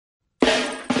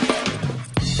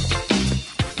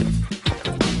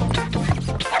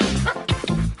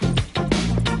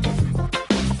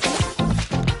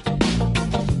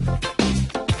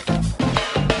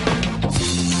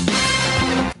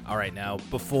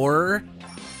before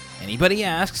anybody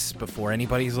asks, before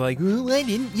anybody's like, why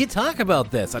didn't you talk about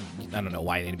this? I don't know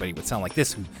why anybody would sound like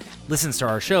this who listens to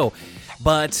our show,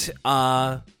 but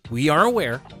we are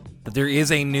aware that there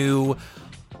is a new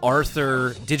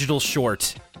Arthur digital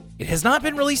short. It has not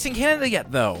been released in Canada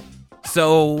yet, though.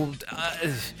 So,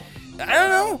 I don't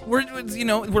know.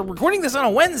 We're recording this on a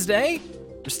Wednesday.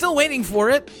 We're still waiting for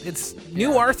it. It's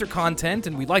new Arthur content,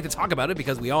 and we'd like to talk about it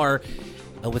because we are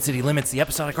Elwood City Limits, the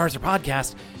episodic Arthur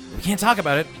podcast. We can't talk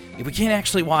about it if we can't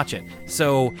actually watch it.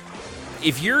 So,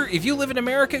 if you live in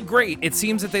America, great. It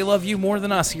seems that they love you more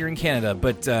than us here in Canada,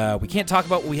 but we can't talk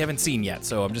about what we haven't seen yet.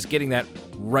 So I'm just getting that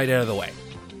right out of the way.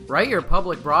 Write your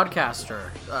public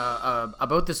broadcaster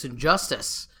about this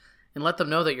injustice, and let them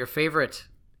know that your favorite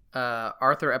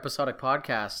Arthur episodic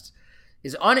podcast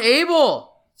is unable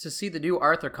to see the new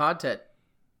Arthur content.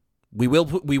 We will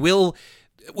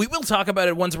talk about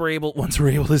it once we're able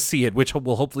to see it, which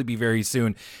will hopefully be very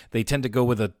soon. They tend to go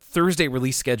with a Thursday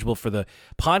release schedule for the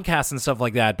podcast and stuff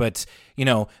like that, but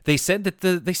they said that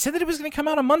it was going to come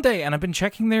out on Monday, and I've been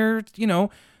checking their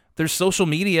social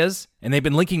medias, and they've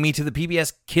been linking me to the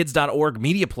pbskids.org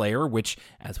media player, which,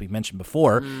 as we've mentioned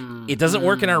before, it doesn't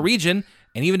work in our region,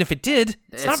 and even if it did,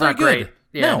 it's not very great. good.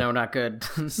 Yeah, no, not good.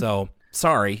 So,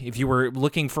 sorry if you were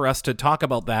looking for us to talk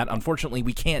about that. Unfortunately,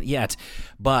 we can't yet,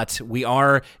 but we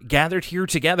are gathered here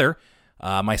together,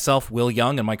 myself, Will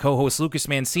Young, and my co-host Lucas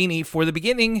Mancini, for the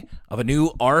beginning of a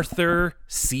new Arthur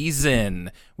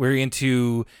season. We're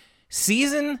into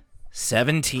season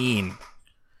 17.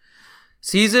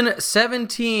 Season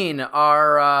 17,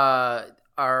 our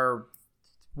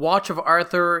watch of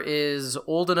Arthur is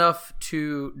old enough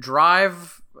to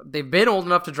drive. They've been old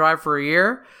enough to drive for a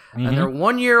year, and they're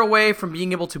 1 year away from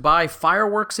being able to buy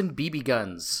fireworks and BB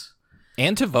guns.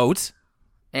 And to vote.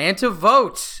 And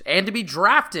to be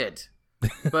drafted.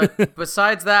 But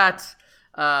besides that,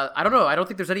 I don't know. I don't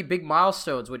think there's any big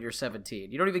milestones when you're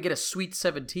 17. You don't even get a sweet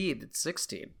 17 at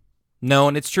 16. No,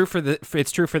 and it's true for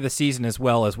the season as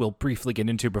well, as we'll briefly get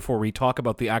into before we talk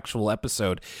about the actual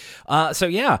episode. So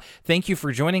yeah, thank you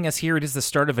for joining us here. It is the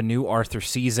start of a new Arthur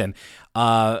season,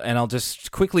 and I'll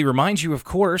just quickly remind you, of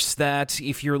course, that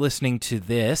if you're listening to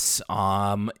this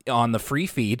on the free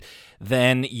feed,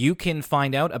 then you can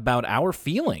find out about our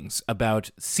feelings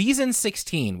about season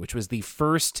 16, which was the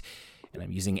first, and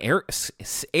I'm using air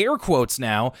quotes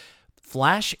now,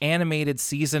 Flash animated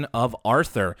season of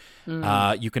Arthur.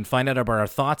 You can find out about our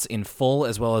thoughts in full,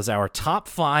 as well as our top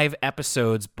 5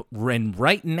 episodes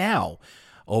right now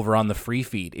over on the free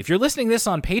feed. If you're listening to this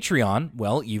on Patreon,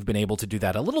 well, you've been able to do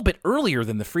that a little bit earlier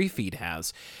than the free feed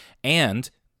has. And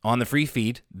on the free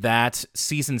feed, that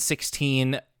season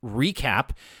 16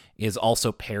 recap is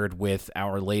also paired with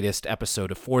our latest episode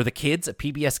of For the Kids, a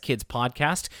PBS Kids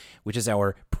podcast, which is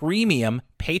our premium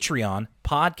Patreon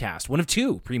podcast. One of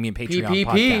 2 premium Patreon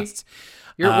podcasts.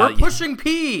 We're pushing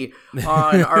P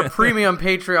on our premium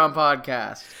Patreon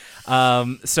podcast.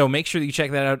 So make sure that you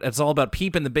check that out. It's all about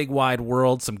Peep in the Big Wide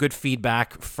World. Some good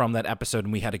feedback from that episode,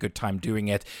 and we had a good time doing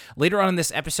it. Later on in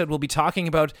this episode, we'll be talking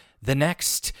about the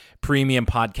next premium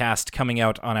podcast coming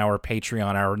out on our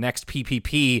Patreon, our next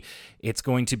PPP. It's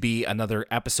going to be another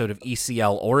episode of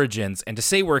ECL Origins, and to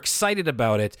say we're excited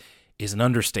about it is an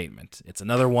understatement. It's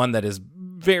another one that is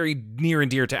very near and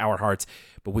dear to our hearts,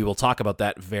 but we will talk about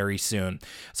that very soon.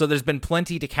 So there's been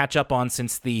plenty to catch up on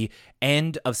since the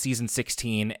end of season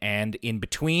 16 and in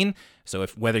between. So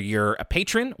whether you're a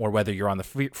patron or whether you're on the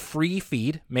free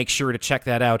feed, make sure to check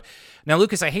that out. Now,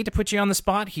 Lucas, I hate to put you on the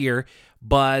spot here,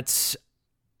 but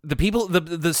the people,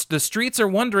 the streets are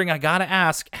wondering, I gotta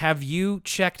ask, have you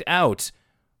checked out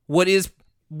what is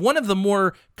one of the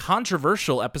more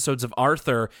controversial episodes of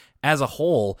Arthur as a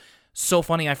whole? So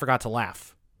funny, I forgot to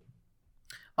laugh.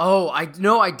 Oh, I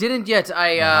didn't yet. And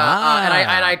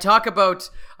I talk about,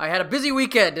 I had a busy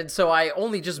weekend, and so I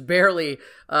only just barely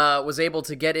was able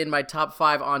to get in my top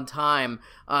 5 on time.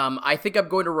 I think I'm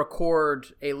going to record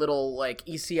a little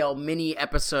ECL mini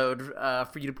episode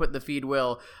for you to put in the feed,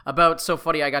 Will, about So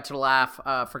Funny I Forgot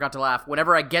to Laugh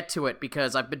whenever I get to it,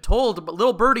 because I've been told, but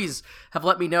little birdies have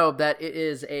let me know that it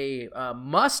is a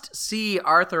must-see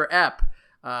Arthur ep.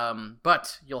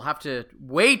 But you'll have to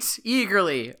wait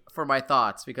eagerly for my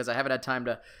thoughts, because I haven't had time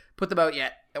to put them out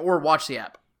yet or watch the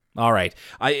app. All right.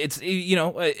 I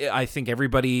think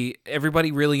everybody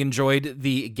really enjoyed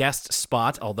the guest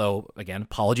spot, although, again,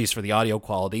 apologies for the audio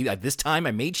quality. This time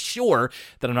I made sure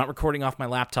that I'm not recording off my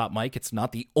laptop mic. It's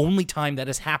not the only time that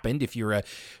has happened if you're a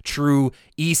true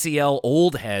ECL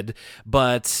old head.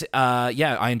 But,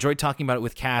 I enjoyed talking about it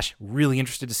with Cash. Really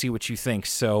interested to see what you think.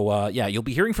 So, you'll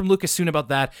be hearing from Lucas soon about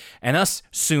that, and us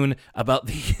soon about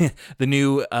the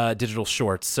new digital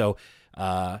shorts. So,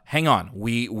 hang on.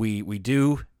 We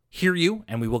do hear you,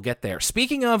 and we will get there.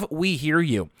 Speaking of we hear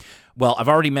you, well, I've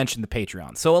already mentioned the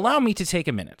Patreon, so allow me to take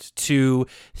a minute to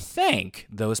thank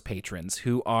those patrons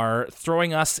who are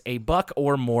throwing us $1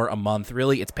 or more a month.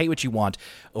 Really, it's pay what you want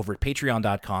over at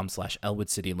patreon.com/Elwood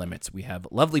City Limits. We have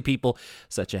lovely people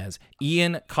such as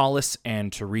Ian, Collis,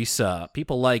 and Teresa.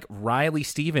 People like Riley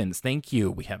Stevens, thank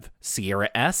you. We have Sierra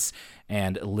S.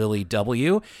 and Lily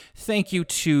W. Thank you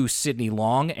to Sydney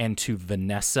Long and to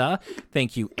Vanessa.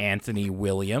 Thank you, Anthony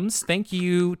Williams. Thank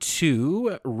you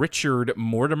to Richard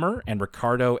Mortimer and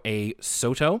Ricardo A.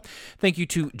 Soto. Thank you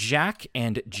to Jack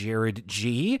and Jared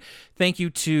G. Thank you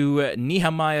to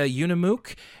Nehemiah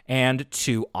Unimuk and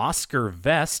to Oscar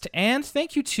Vest. And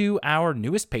thank you to our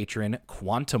newest patron,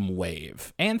 Quantum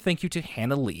Wave. And thank you to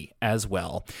Hannah Lee as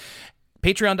well.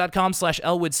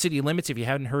 Patreon.com/Elwood City Limits. If you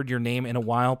haven't heard your name in a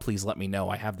while, please let me know.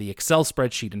 I have the Excel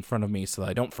spreadsheet in front of me so that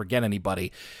I don't forget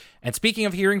anybody. And speaking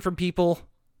of hearing from people,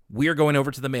 we're going over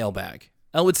to the mailbag.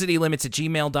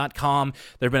 ElwoodCityLimits@gmail.com.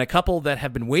 There have been a couple that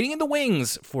have been waiting in the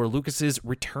wings for Lucas's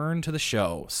return to the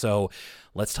show. So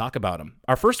let's talk about them.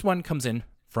 Our first one comes in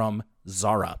from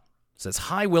Zara. Says,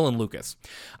 "Hi, Will and Lucas.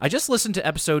 I just listened to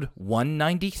episode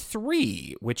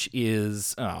 193, which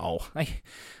is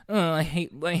I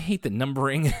hate the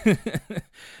numbering.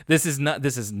 This is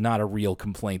not a real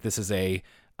complaint. This is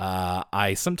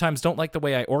I sometimes don't like the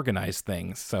way I organize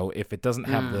things. So if it doesn't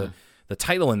have the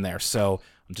title in there,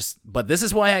 but this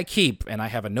is why I keep, and I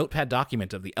have a notepad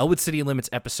document of the Elwood City Limits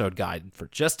episode guide for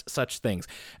just such things.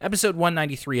 Episode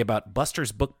 193 about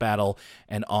Buster's book battle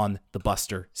and on the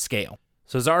Buster scale."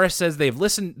 So Zara says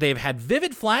they've had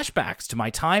vivid flashbacks to my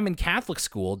time in Catholic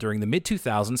school during the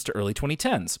mid-2000s to early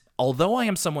 2010s. Although I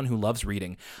am someone who loves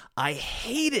reading, I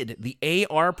hated the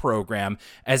AR program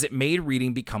as it made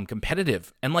reading become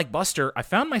competitive. And like Buster, I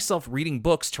found myself reading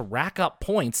books to rack up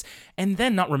points and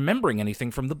then not remembering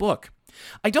anything from the book.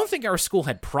 I don't think our school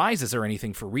had prizes or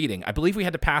anything for reading. I believe we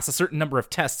had to pass a certain number of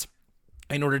tests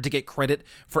in order to get credit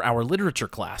for our literature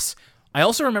class. I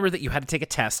also remember that you had to take a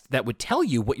test that would tell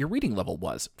you what your reading level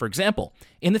was. For example,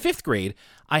 in the 5th grade,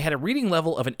 I had a reading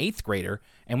level of an 8th grader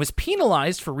and was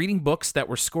penalized for reading books that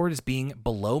were scored as being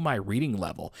below my reading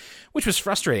level, which was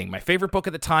frustrating. My favorite book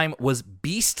at the time was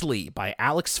Beastly by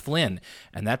Alex Flynn,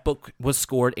 and that book was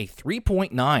scored a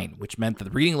 3.9, which meant that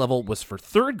the reading level was for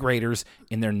 3rd graders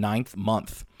in their 9th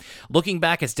month. Looking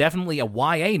back, it's definitely a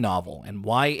YA novel, and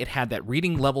why it had that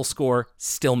reading level score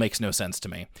still makes no sense to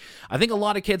me. I think a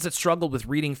lot of kids that struggled with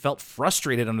reading felt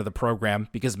frustrated under the program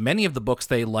because many of the books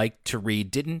they liked to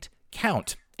read didn't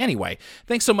count. Anyway,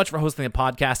 thanks so much for hosting the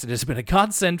podcast. It has been a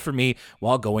godsend for me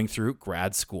while going through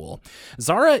grad school.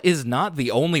 Zara is not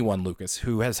the only one, Lucas,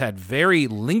 who has had very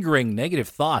lingering negative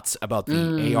thoughts about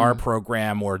the AR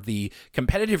program or the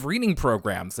competitive reading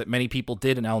programs that many people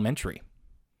did in elementary.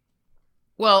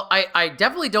 Well, I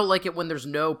definitely don't like it when there's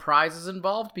no prizes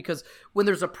involved, because when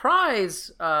there's a prize,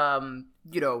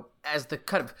 as the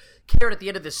kind of carrot at the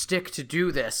end of the stick to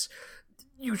do this,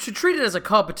 you should treat it as a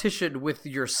competition with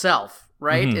yourself,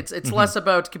 right? Mm-hmm. It's less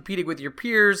about competing with your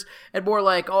peers and more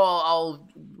like, I'll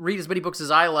read as many books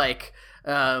as I like,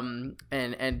 and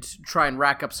try and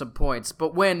rack up some points.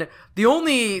 But when the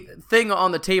only thing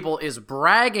on the table is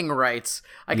bragging rights,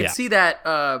 I can see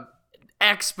that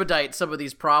expedite some of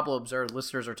these problems our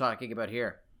listeners are talking about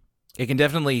here. It can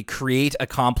definitely create a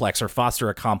complex or foster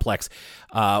a complex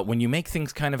when you make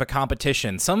things kind of a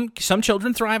competition. Some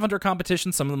children thrive under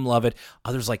competition. Some of them love it.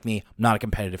 Others, like me, I'm not a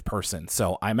competitive person.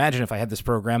 So I imagine if I had this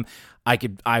program,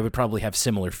 I would probably have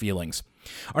similar feelings.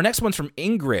 Our next one's from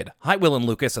Ingrid. Hi, Will and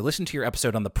Lucas. I listened to your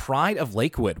episode on the Pride of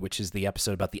Lakewood, which is the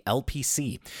episode about the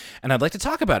LPC, and I'd like to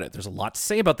talk about it. There's a lot to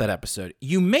say about that episode.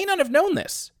 You may not have known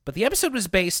this, but the episode was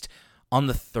based on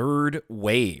the third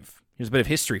wave. Here's a bit of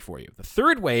history for you. The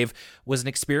third wave was an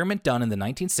experiment done in the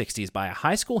 1960s by a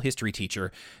high school history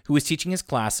teacher who was teaching his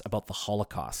class about the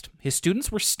Holocaust. His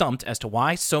students were stumped as to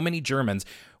why so many Germans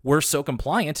were so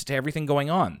compliant to everything going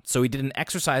on. So he did an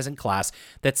exercise in class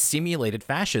that simulated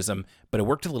fascism, but it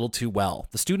worked a little too well.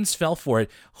 The students fell for it,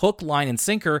 hook, line, and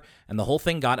sinker, and the whole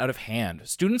thing got out of hand.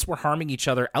 Students were harming each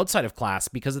other outside of class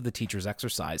because of the teacher's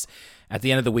exercise. At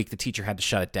the end of the week, the teacher had to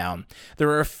shut it down.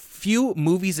 There are few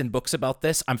movies and books about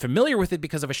this. I'm familiar with it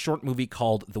because of a short movie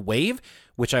called The Wave,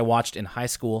 which I watched in high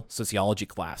school sociology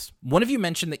class. One of you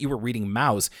mentioned that you were reading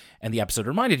Maus, and the episode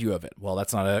reminded you of it. Well,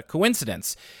 that's not a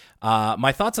coincidence.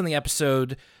 My thoughts on the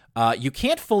episode, you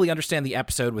can't fully understand the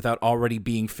episode without already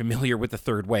being familiar with the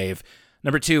third wave.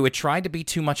 Number 2, it tried to be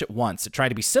too much at once. It tried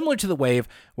to be similar to The Wave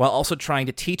while also trying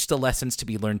to teach the lessons to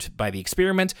be learned by the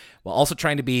experiment, while also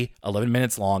trying to be 11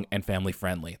 minutes long and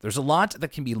family-friendly. There's a lot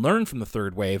that can be learned from the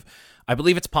third wave. I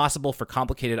believe it's possible for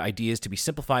complicated ideas to be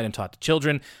simplified and taught to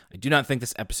children. I do not think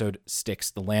this episode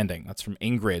sticks the landing. That's from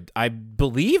Ingrid. I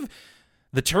believe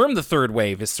the term the third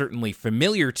wave is certainly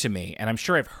familiar to me, and I'm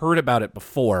sure I've heard about it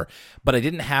before, but I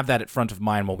didn't have that at front of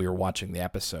mind while we were watching the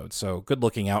episode, so good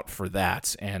looking out for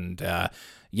that. And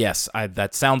yes,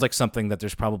 that sounds like something that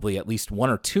there's probably at least 1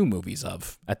 or 2 movies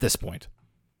of at this point.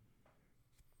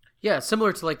 Yeah,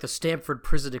 similar to like the Stanford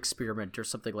prison experiment or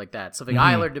something like that. Something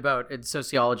I learned about in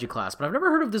sociology class, but I've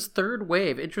never heard of this third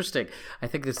wave. Interesting. I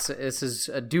think this is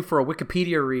due for a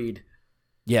Wikipedia read.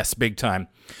 Yes, big time.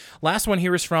 Last one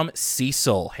here is from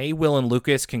Cecil. Hey, Will and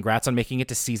Lucas, congrats on making it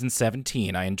to season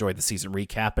 17. I enjoyed the season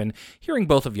recap and hearing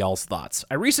both of y'all's thoughts.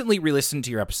 I recently re-listened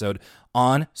to your episode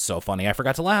on So Funny I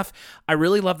Forgot to Laugh. I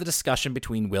really love the discussion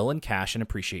between Will and Cash and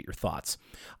appreciate your thoughts.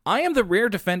 I am the rare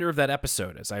defender of that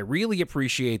episode, as I really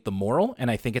appreciate the moral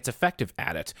and I think it's effective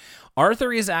at it.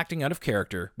 Arthur is acting out of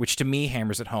character, which to me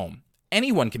hammers it home.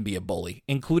 Anyone can be a bully,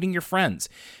 including your friends.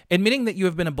 Admitting that you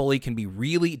have been a bully can be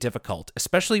really difficult,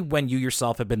 especially when you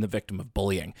yourself have been the victim of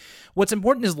bullying. What's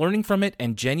important is learning from it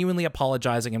and genuinely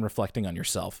apologizing and reflecting on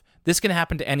yourself. This can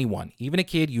happen to anyone, even a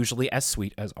kid usually as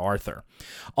sweet as Arthur.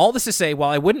 All this to say,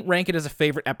 while I wouldn't rank it as a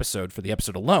favorite episode for the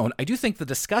episode alone, I do think the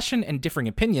discussion and differing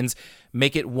opinions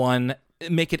make it an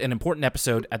important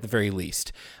episode at the very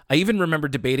least. I even remember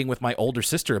debating with my older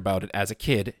sister about it as a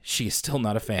kid. She is still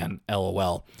not a fan,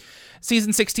 LOL.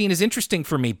 Season 16 is interesting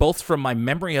for me, both from my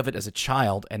memory of it as a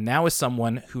child and now as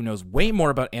someone who knows way more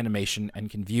about animation and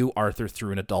can view Arthur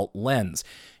through an adult lens.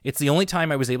 It's the only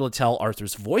time I was able to tell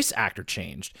Arthur's voice actor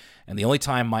changed, and the only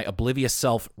time my oblivious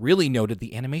self really noted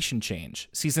the animation change.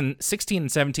 Season 16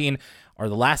 and 17 are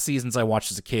the last seasons I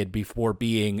watched as a kid before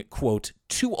being, quote,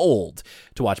 too old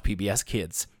to watch PBS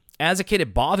Kids. As a kid,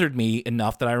 it bothered me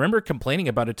enough that I remember complaining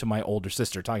about it to my older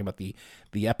sister, talking about the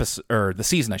episode, or the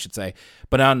season, I should say,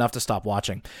 but not enough to stop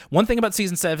watching. One thing about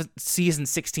season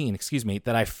 16,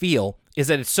 that I feel is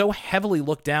that it's so heavily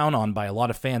looked down on by a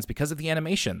lot of fans because of the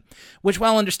animation, which,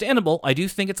 while understandable, I do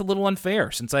think it's a little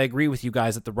unfair, since I agree with you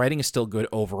guys that the writing is still good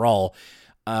overall.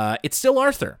 It's still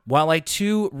Arthur. While I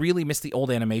too really miss the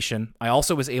old animation, I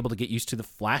also was able to get used to the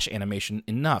Flash animation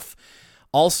enough.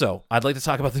 Also, I'd like to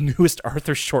talk about the newest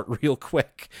Arthur short real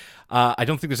quick. I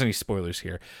don't think there's any spoilers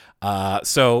here.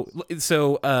 So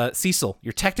Cecil,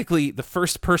 you're technically the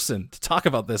first person to talk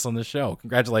about this on the show.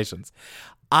 Congratulations.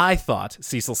 I thought,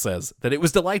 Cecil says, that it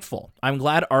was delightful. I'm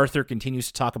glad Arthur continues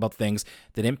to talk about things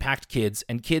that impact kids,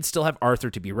 and kids still have Arthur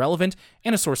to be relevant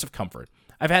and a source of comfort.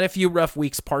 I've had a few rough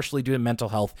weeks partially due to mental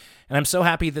health, and I'm so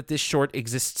happy that this short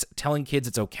exists telling kids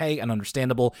it's okay and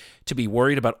understandable to be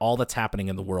worried about all that's happening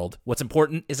in the world. What's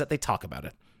important is that they talk about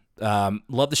it.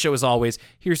 Love the show as always.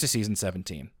 Here's to season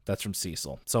 17. That's from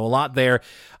Cecil. So a lot there.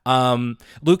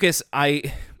 Lucas,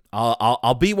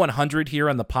 I'll be 100 here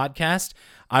on the podcast.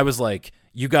 I was like,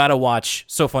 you gotta watch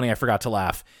So Funny I Forgot to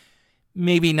Laugh.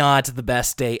 Maybe not the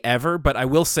best day ever, but I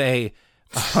will say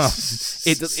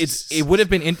it would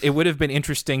have been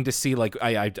interesting to see, like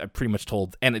I pretty much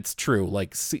told, and it's true,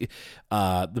 like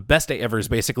the best day ever is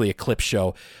basically a clip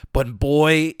show, but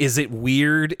boy is it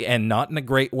weird, and not in a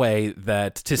great way,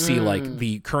 that to see like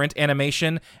the current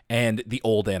animation and the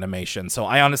old animation. So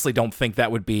I honestly don't think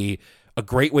that would be a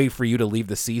great way for you to leave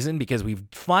the season, because we've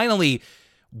finally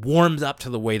warmed up to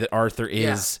the way that Arthur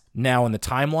is now in the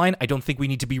timeline. I don't think we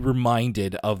need to be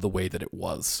reminded of the way that it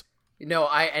was. No,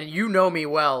 and you know me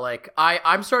well. Like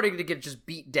I'm starting to get just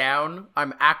beat down.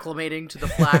 I'm acclimating to the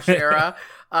Flash era,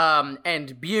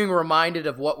 and being reminded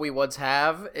of what we once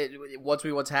had.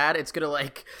 It's gonna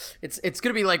like it's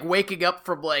gonna be like waking up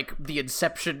from like the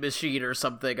Inception machine or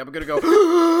something. I'm gonna go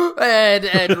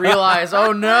and realize,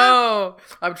 oh no,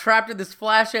 I'm trapped in this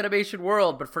Flash animation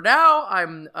world. But for now,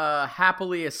 I'm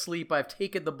happily asleep. I've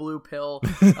taken the blue pill.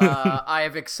 I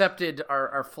have accepted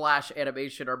our Flash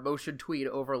animation, our motion tweet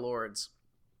overlords.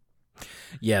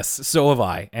 Yes, so have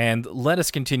I. And let us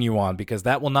continue on, because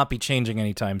that will not be changing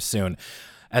anytime soon.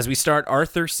 As we start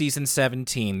Arthur season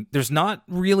 17, there's not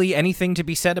really anything to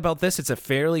be said about this. It's a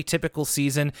fairly typical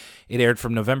season. It aired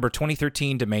from November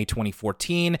 2013 to May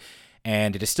 2014.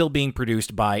 and it is still being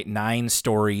produced by 9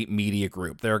 Story Media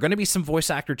Group. There are going to be some voice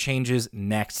actor changes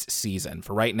next season.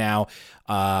 For right now,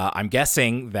 I'm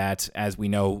guessing that, as we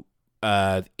know,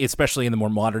 especially in the more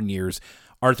modern years,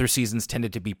 Arthur seasons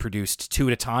tended to be produced 2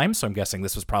 at a time, so I'm guessing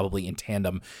this was probably in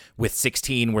tandem with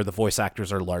 16, where the voice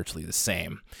actors are largely the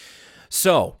same.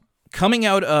 So, coming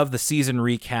out of the season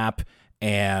recap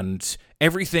and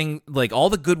everything, like all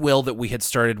the goodwill that we had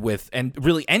started with and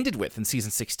really ended with in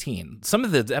season 16, some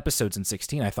of the episodes in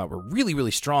 16 I thought were really, really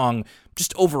strong,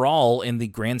 just overall in the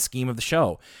grand scheme of the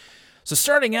show. So,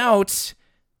 starting out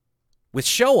with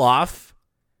Show Off,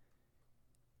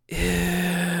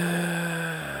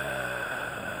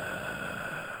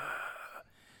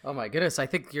 oh my goodness, I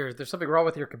think there's something wrong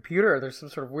with your computer. There's some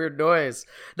sort of weird noise.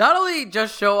 Not only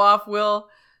just Show Off, Will,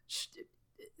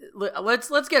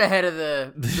 let's get ahead of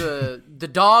the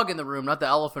dog in the room, not the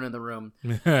elephant in the room.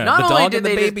 The dog and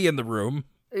the baby in the room.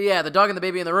 Yeah, the dog and the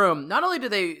baby in the room. Not only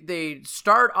did they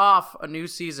start off a new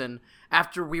season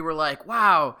after we were like,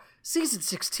 wow, season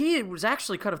 16 was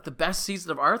actually kind of the best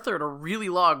season of Arthur in a really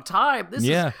long time.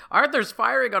 Arthur's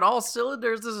firing on all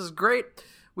cylinders. This is great.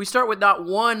 We start with not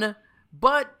one,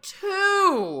 but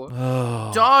 2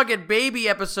 dog and baby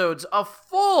episodes, a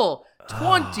full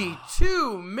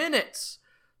 22 minutes,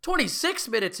 26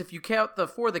 minutes if you count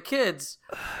for the kids,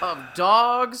 of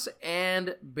dogs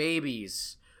and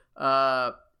babies.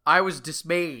 I was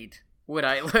dismayed when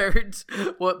I learned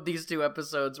what these 2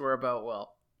 episodes were about.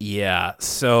 Well, yeah.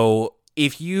 So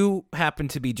if you happen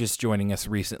to be just joining us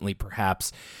recently,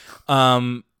 perhaps,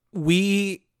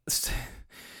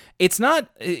 it's not,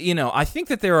 I think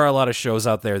that there are a lot of shows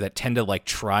out there that tend to like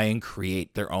try and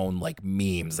create their own like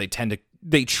memes. They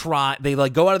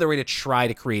go out of their way to try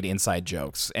to create inside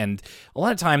jokes. And a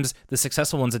lot of times the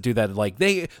successful ones that do that, like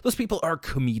those people are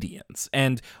comedians.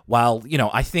 And while,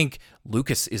 I think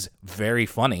Lucas is very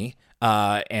funny,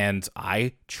 and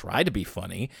I try to be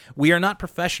funny, we are not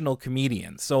professional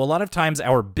comedians. So a lot of times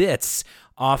our bits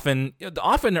often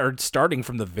are starting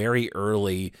from the very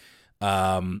early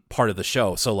part of the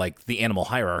show. So like the animal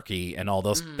hierarchy and all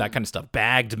those, that kind of stuff,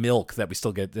 bagged milk that we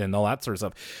still get and all that sort of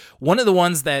stuff. One of the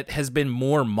ones that has been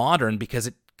more modern because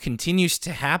it continues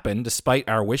to happen despite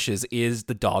our wishes is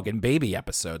the dog and baby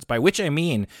episodes, by which I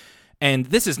mean, and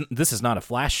this is not a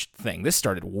Flash thing. This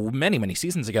started many, many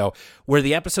seasons ago, where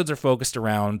the episodes are focused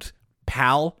around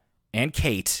Pal and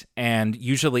Kate and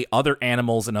usually other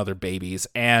animals and other babies.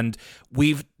 And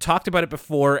we've talked about it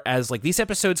before as like these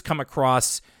episodes come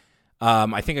across,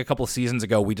 I think a couple of seasons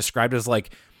ago, we described it as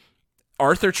like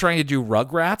Arthur trying to do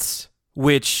Rugrats,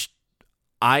 which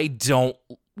I don't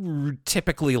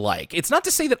typically like. It's not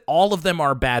to say that all of them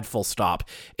are bad, full stop.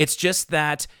 It's just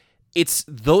that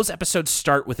those episodes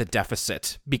start with a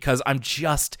deficit because I'm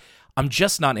just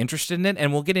not interested in it,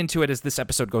 and we'll get into it as this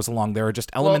episode goes along. There are just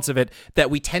elements of it that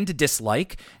we tend to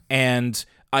dislike, and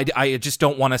I just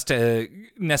don't want us to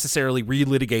necessarily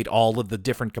relitigate all of the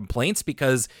different complaints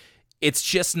because it's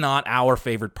just not our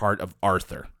favorite part of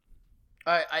Arthur.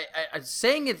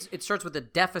 Saying it starts with a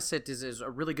deficit is a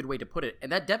really good way to put it, and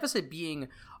that deficit being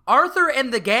Arthur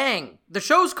and the gang. The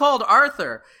show's called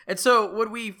Arthur, and so when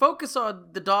we focus on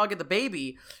the dog and the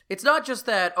baby, it's not just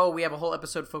that, we have a whole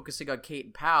episode focusing on Kate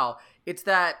and Pal. It's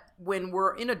that when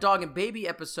we're in a dog and baby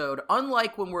episode,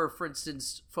 unlike when we're, for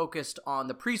instance, focused on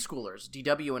the preschoolers,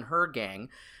 DW and her gang,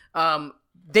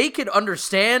 they can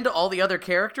understand all the other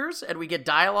characters, and we get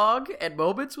dialogue and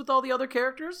moments with all the other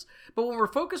characters. But when we're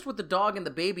focused with the dog and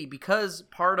the baby, because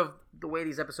part of the way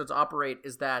these episodes operate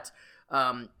is that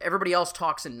everybody else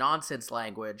talks in nonsense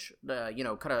language,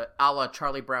 kind of a la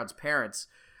Charlie Brown's parents,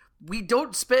 we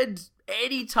don't spend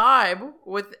any time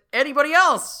with anybody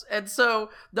else. And so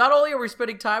not only are we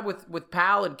spending time with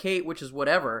Pal and Kate, which is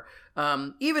whatever,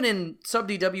 even in some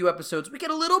DW episodes, we get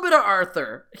a little bit of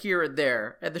Arthur here and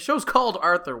there. And the show's called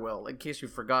Arthur, Will, in case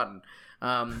you've forgotten.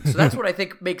 So that's what I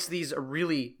think makes these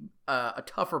a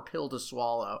tougher pill to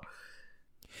swallow.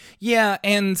 Yeah,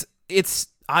 and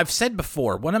I've said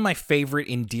before, one of my favorite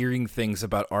endearing things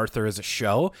about Arthur as a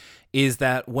show is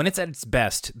that when it's at its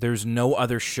best, there's no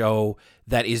other show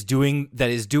that is doing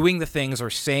the things or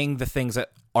saying the things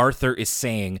that Arthur is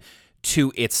saying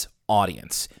to its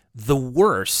audience. The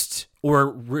worst,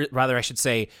 or rather I should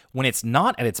say, when it's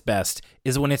not at its best,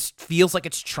 is when it feels like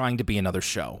it's trying to be another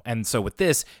show. And so with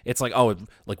this, it's like,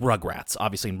 like Rugrats.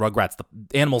 Obviously in Rugrats, the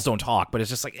animals don't talk, but it's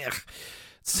just like,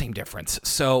 same difference.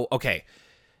 So, okay.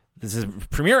 This is a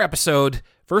premiere episode.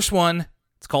 First one,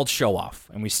 it's called Show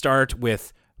Off. And we start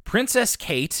with Princess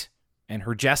Kate and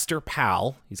her jester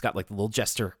Pal. He's got like the little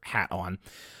jester hat on.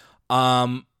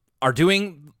 Are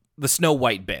doing the Snow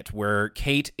White bit where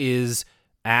Kate is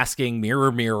asking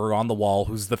mirror, mirror on the wall,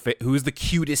 who's the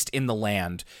cutest in the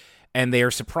land. And they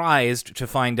are surprised to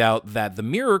find out that the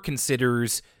mirror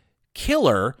considers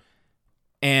Killer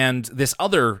and this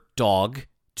other dog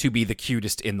to be the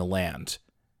cutest in the land.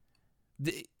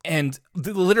 And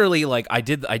literally, like, I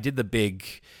did the big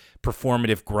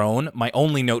performative groan. My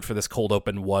only note for this cold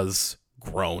open was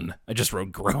groan. I just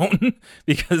wrote groan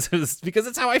because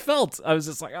it's how I felt. I was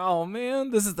just like, oh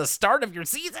man, this is the start of your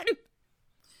season.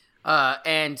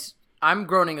 And I'm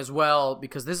groaning as well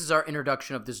because this is our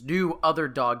introduction of this new other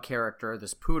dog character,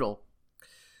 this poodle,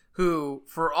 who,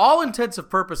 for all intents and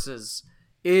purposes,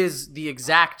 is the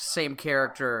exact same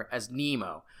character as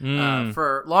Nemo.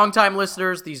 For longtime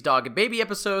listeners, these Dog and Baby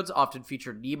episodes often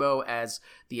featured Nemo as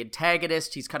the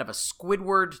antagonist. He's kind of a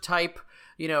Squidward type,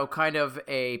 kind of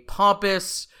a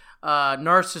pompous,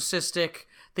 narcissistic,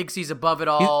 thinks he's above it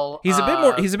all. He's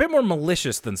a bit more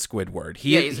malicious than Squidward.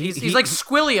 He's like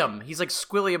Squilliam. He's like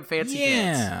Squilliam Fancy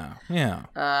Pants.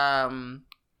 Yeah.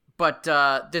 But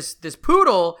this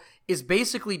poodle is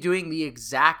basically doing the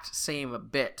exact same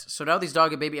bit. So now these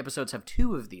Dog and Baby episodes have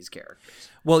 2 of these characters.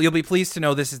 Well, you'll be pleased to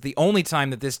know this is the only time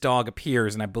that this dog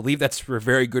appears, and I believe that's for a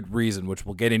very good reason, which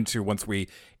we'll get into once we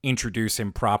introduce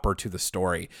him proper to the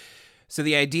story. So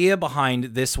the idea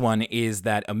behind this one is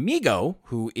that Amigo,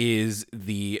 who is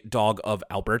the dog of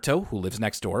Alberto, who lives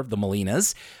next door, the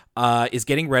Molinas, is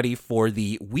getting ready for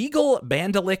the Weagle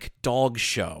Bandelic Dog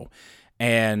Show.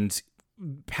 And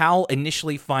Pal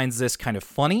initially finds this kind of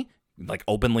funny, like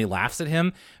openly laughs at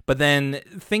him, but then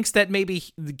thinks that maybe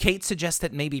Kate suggests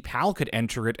that maybe Pal could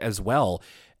enter it as well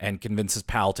and convinces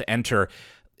Pal to enter.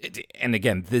 And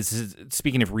again, this is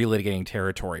speaking of relitigating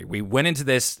territory. We went into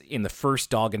this in the first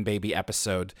Dog and Baby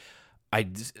episode.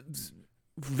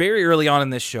 Very early on in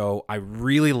this show, I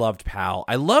really loved Pal.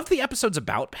 I loved the episodes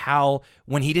about Pal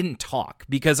when he didn't talk,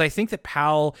 because I think that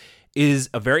Pal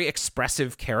is a very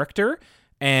expressive character,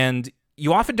 and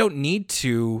you often don't need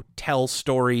to tell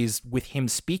stories with him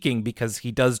speaking because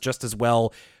he does just as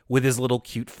well with his little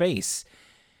cute face.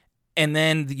 And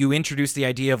then you introduce the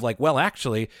idea of like, well,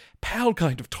 actually, Pal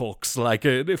kind of talks like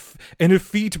an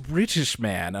effete British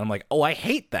man. And I'm like, oh, I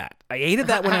hate that. I hated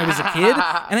that when I was a kid,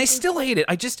 and I still hate it.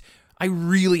 I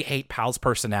really hate Pal's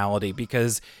personality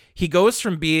because he goes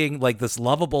from being like this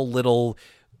lovable little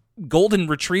golden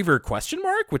retriever ?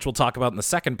 Which we'll talk about in the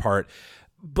second part,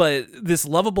 but this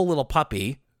lovable little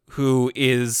puppy who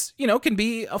is, can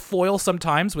be a foil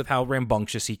sometimes with how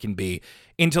rambunctious he can be,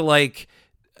 into like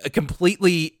a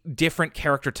completely different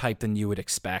character type than you would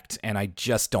expect, and I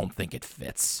just don't think it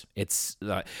fits. It's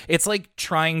like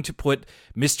trying to put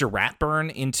Mr.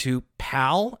 Ratburn into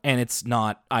Pal, and it's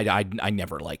not. I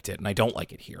never liked it, and I don't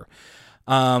like it here.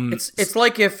 It's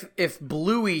like if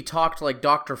Bluey talked like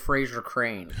Dr. Fraser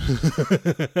Crane.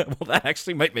 Well, that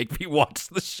actually might make me watch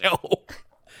the show.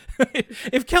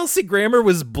 If Kelsey Grammer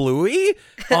was Bluey,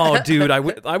 oh dude, I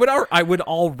would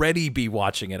already be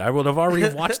watching it. I would have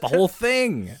already watched the whole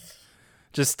thing.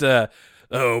 Just bingo.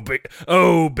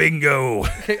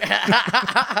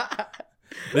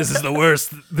 This is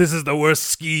the worst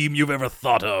scheme you've ever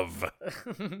thought of.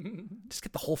 Just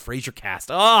get the whole Frasier cast.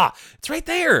 It's right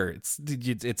there.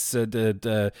 It's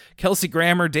Kelsey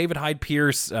Grammer, David Hyde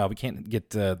Pierce. We can't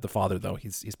get the father though.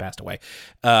 He's passed away.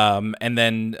 And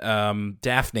then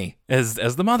Daphne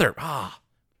as the mother.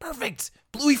 Perfect.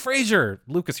 Bluey Frasier.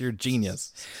 Lucas, you're a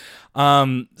genius.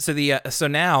 So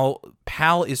now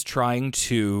Pal is trying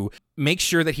to make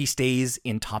sure that he stays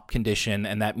in top condition,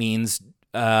 and that means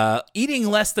eating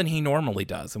less than he normally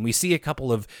does. And we see a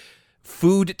couple of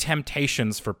food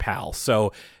temptations for Pal.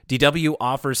 So DW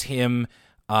offers him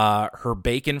her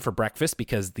bacon for breakfast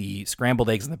because the scrambled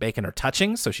eggs and the bacon are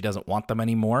touching, so she doesn't want them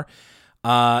anymore.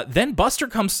 Then Buster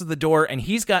comes to the door, and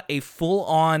he's got a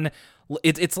full-on...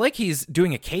 It's like he's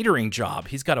doing a catering job.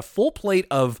 He's got a full plate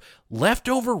of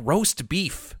leftover roast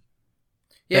beef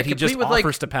that he just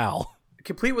offers to Pal.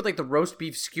 Complete with like the roast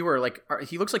beef skewer. Like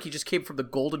he looks like he just came from the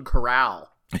Golden Corral.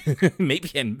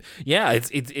 Maybe, and yeah,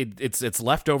 it's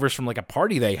leftovers from like a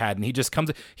party they had, and he just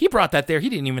comes. He brought that there. He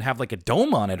didn't even have like a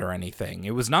dome on it or anything.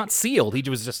 It was not sealed. He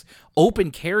was just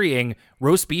open carrying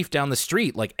roast beef down the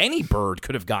street. Like any bird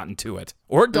could have gotten to it,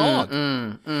 or a dog.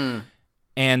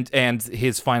 And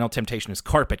his final temptation is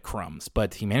carpet crumbs,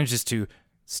 but he manages to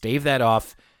stave that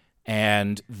off.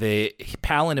 And the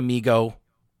Pal and Amigo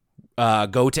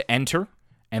go to enter,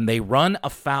 and they run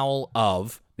afoul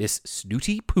of this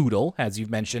snooty poodle, as you've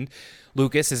mentioned.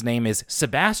 Lucas, his name is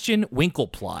Sebastian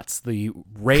Winkleplots, the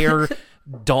rare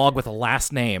dog with a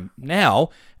last name. Now,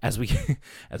 as we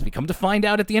come to find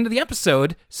out at the end of the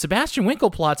episode, Sebastian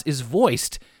Winkleplots is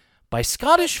voiced by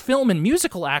Scottish film and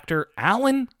musical actor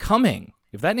Alan Cumming.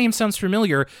 If that name sounds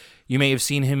familiar, you may have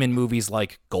seen him in movies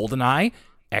like GoldenEye,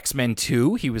 X-Men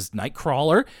 2, he was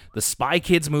Nightcrawler, the Spy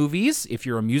Kids movies. If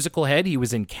you're a musical head, he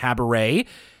was in Cabaret.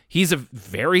 He's a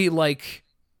very,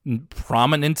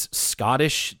 prominent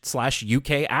Scottish /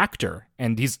 UK actor,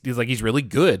 and he's really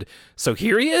good. So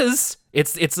here he is.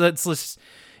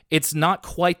 It's not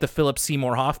quite the Philip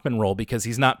Seymour Hoffman role because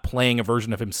he's not playing a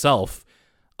version of himself,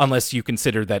 unless you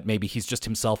consider that maybe he's just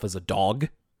himself as a dog.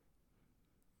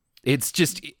 It's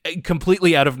just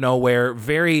completely out of nowhere.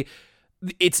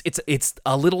 It's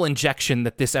a little injection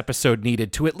that this episode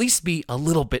needed to at least be a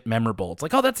little bit memorable. It's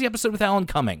like, oh, that's the episode with Alan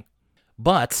Cumming.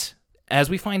 But as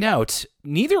we find out,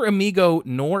 neither Amigo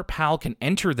nor Pal can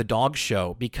enter the dog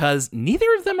show because neither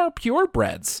of them are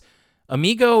purebreds.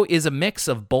 Amigo is a mix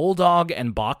of bulldog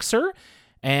and boxer,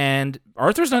 and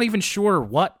Arthur's not even sure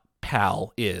what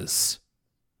Pal is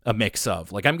a mix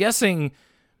of. I'm guessing,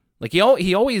 he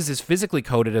always is physically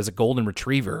coded as a golden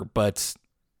retriever, but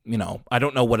I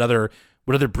don't know what other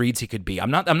breeds he could be.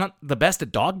 I'm not the best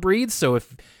at dog breeds, so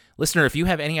if you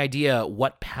have any idea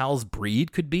what Pal's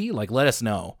breed could be, let us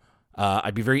know.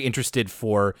 I'd be very interested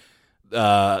for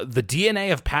the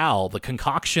DNA of Pal, the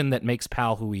concoction that makes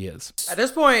Pal who he is. At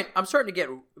this point, I'm starting to get,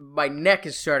 my neck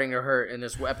is starting to hurt in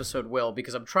this episode, Will,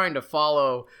 because I'm trying to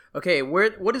follow, okay,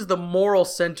 what is the moral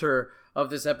center of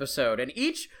this episode? And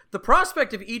the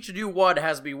prospect of each new one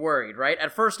has me worried, right?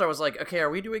 At first I was like, okay, are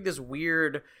we doing this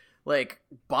weird,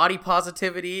 body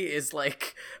positivity is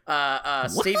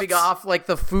staving off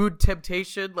the food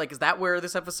temptation? Is that where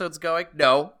this episode's going?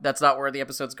 No, that's not where the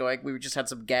episode's going. We just had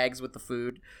some gags with the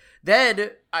food.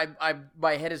 Then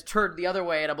my head is turned the other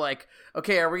way, and I'm like,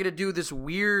 okay, are we gonna do this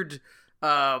weird?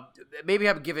 Maybe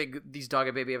I'm giving these Dog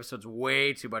and Baby episodes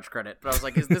way too much credit, but I was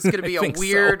like, is this gonna be a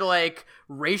weird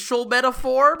racial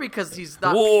metaphor because he's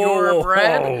not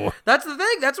purebred? That's the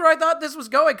thing. That's where I thought this was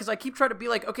going, because I keep trying to be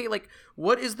okay,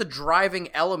 what is the driving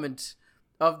element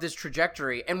of this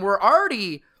trajectory? And we're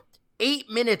already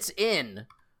 8 minutes in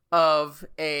of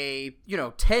a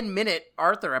 10-minute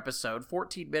Arthur episode,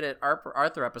 14-minute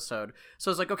Arthur episode.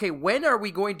 So it's okay, when are we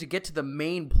going to get to the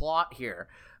main plot here?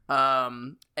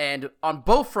 And on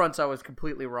both fronts I was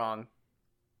completely wrong.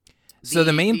 So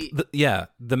the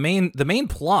main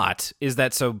plot is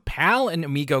that Pal and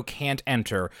Amigo can't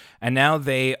enter, and now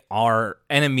they are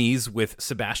enemies with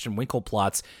Sebastian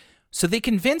Winkleplots. So they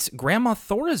convince Grandma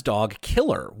Thora's dog,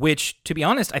 Killer, which, to be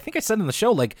honest, I think I said in the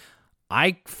show,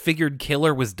 I figured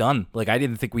Killer was done. I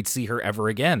didn't think we'd see her ever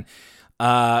again,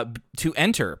 to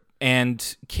enter.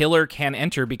 And Killer can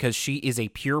enter because she is a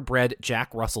purebred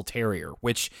Jack Russell Terrier,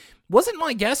 which wasn't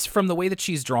my guess from the way that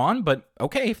she's drawn, but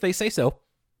okay, if they say so.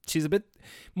 She's a bit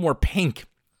more pink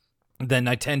than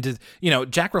I tend to,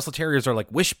 Jack Russell Terriers are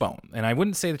like Wishbone, and I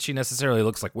wouldn't say that she necessarily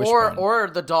looks like Wishbone. Or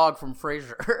the dog from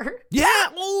Frasier. Yeah!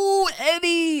 Ooh,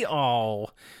 Eddie! Oh,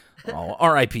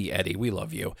 R.I.P. Eddie, we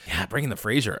love you. Yeah, bringing the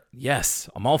Frasier. Yes,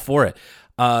 I'm all for it.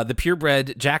 The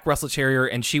purebred Jack Russell Terrier,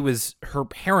 and her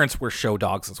parents were show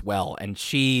dogs as well, and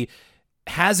she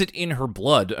has it in her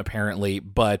blood, apparently,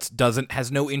 but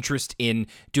has no interest in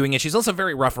doing it. She's also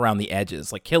very rough around the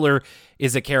edges. Killer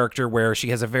is a character where she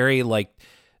has a very,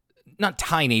 not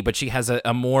tiny, but she has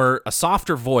a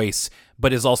softer voice,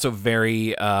 but is also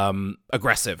very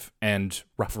aggressive and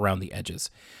rough around the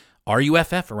edges.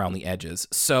 RUFF around the edges.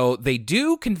 So they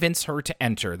do convince her to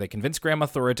enter. They convince Grandma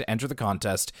Thora to enter the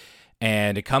contest,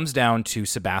 and it comes down to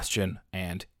Sebastian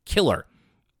and Killer.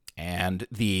 And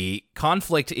the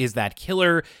conflict is that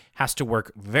Killer has to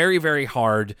work very, very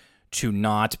hard to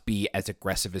not be as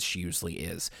aggressive as she usually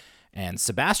is. And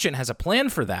Sebastian has a plan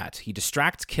for that. He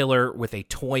distracts Killer with a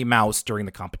toy mouse during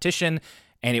the competition,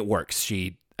 and it works.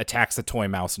 She attacks the toy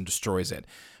mouse and destroys it.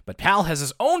 But Pal has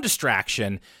his own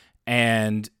distraction,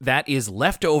 and that is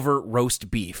leftover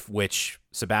roast beef, which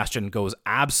Sebastian goes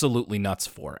absolutely nuts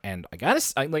for. And I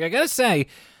gotta say,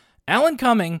 Alan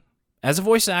Cumming, as a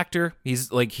voice actor, he's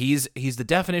the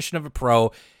definition of a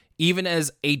pro. Even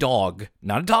as a dog,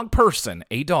 not a dog person,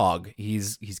 a dog,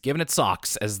 he's giving it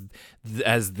socks, as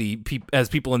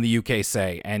people in the UK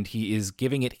say, and he is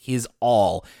giving it his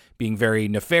all, being very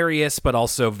nefarious, but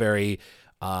also very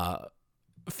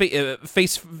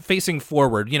facing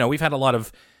forward. We've had a lot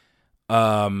of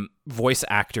voice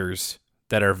actors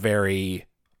that are very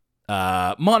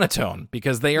monotone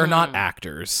because they are not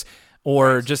actors,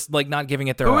 or just not giving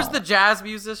it their all. Who is the jazz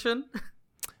musician?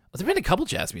 There've been a couple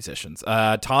jazz musicians.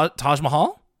 Taj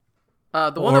Mahal?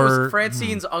 The one that was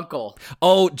Francine's uncle.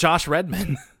 Oh, Josh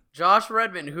Redman. Josh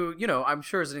Redman, who, I'm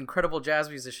sure is an incredible jazz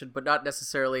musician, but not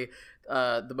necessarily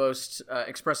the most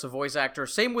expressive voice actor.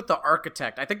 Same with The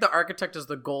Architect. I think The Architect is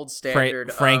the gold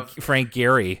standard. Frank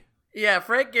Gehry. Yeah,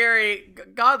 Frank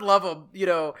Gehry, God love him.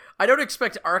 I don't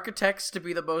expect architects to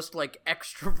be the most like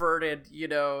extroverted,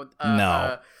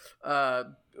 No.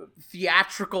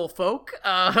 theatrical folk.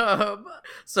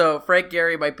 So Frank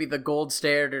Gehry might be the gold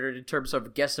standard in terms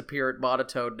of guest appearance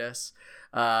monotoneness.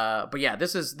 But yeah,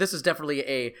 this is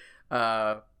definitely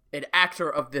an actor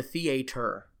of the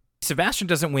theater. Sebastian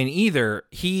doesn't win either.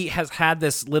 He has had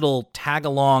this little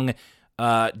tag-along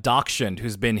dachshund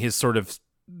who's been his sort of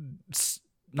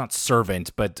not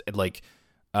servant, but like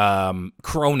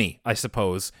crony, I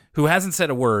suppose, who hasn't said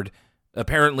a word.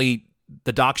 Apparently,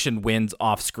 the dachshund wins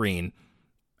off screen,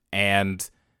 and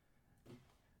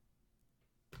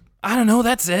I don't know.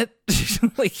 That's it.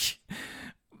 Like,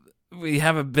 we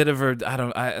have a bit of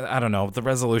I don't know. The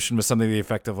resolution was something to the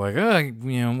effect of like,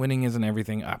 winning isn't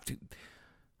everything. I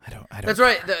don't. That's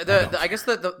right. I guess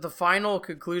the final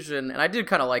conclusion, and I did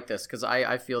kind of like this because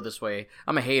I feel this way.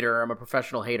 I'm a hater. I'm a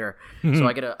professional hater.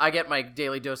 So I get my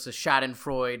daily dose of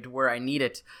Schadenfreude where I need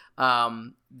it.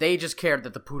 They just cared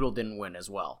that the poodle didn't win as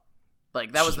well.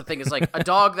 Like, that was the thing, is like a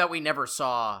dog that we never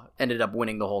saw ended up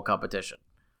winning the whole competition.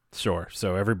 Sure.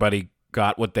 So everybody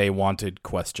got what they wanted, ?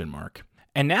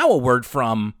 And now a word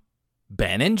from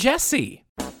Ben and Jesse.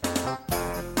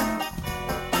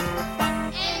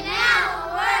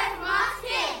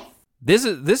 This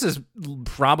is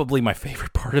probably my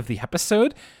favorite part of the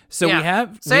episode. So we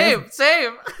have same.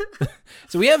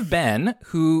 So we have Ben,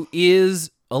 who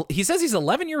is, he says he's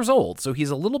 11 years old, so he's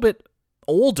a little bit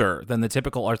older than the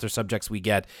typical Arthur subjects we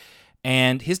get,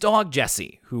 and his dog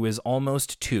Jesse, who is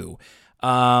almost 2.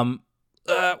 What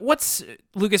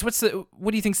do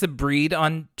you think's the breed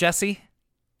on Jesse?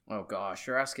 Oh gosh,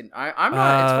 you're asking. I'm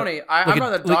not. It's funny. I'm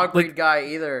not the dog breed guy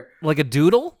either. Like a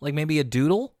doodle, like maybe a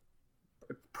doodle.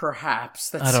 Perhaps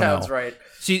that sounds right.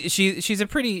 She's a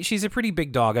pretty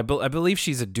big dog. I believe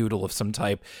she's a doodle of some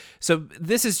type. So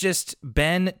this is just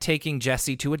Ben taking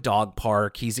Jesse to a dog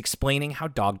park. He's explaining how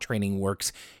dog training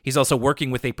works. He's also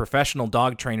working with a professional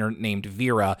dog trainer named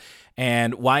Vera,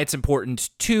 and why it's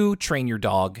important to train your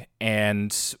dog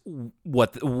and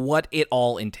what it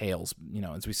all entails.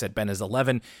 As we said, Ben is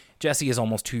 11. Jesse is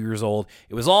almost 2 years old.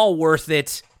 It was all worth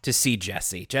it to see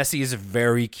Jesse. Jesse is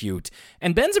very cute,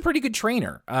 and Ben's a pretty good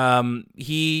trainer.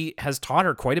 He has taught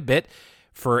her quite a bit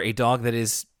for a dog that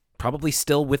is probably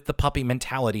still with the puppy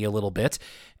mentality a little bit,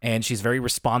 and she's very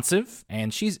responsive,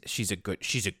 and she's a good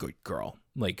girl.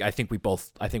 Like, I think we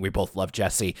both love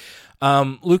Jesse.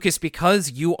 Lucas,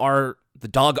 because you are the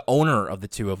dog owner of the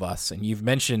two of us, and you've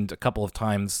mentioned a couple of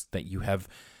times that you have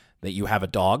a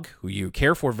dog who you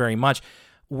care for very much.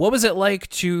 What was it like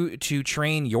to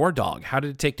train your dog? How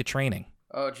did it take to training?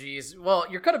 Oh, geez. Well,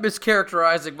 you're kind of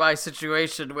mischaracterizing my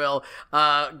situation, Will.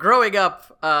 Growing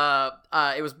up,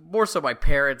 it was more so my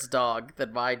parents' dog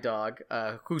than my dog,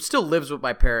 who still lives with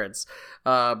my parents.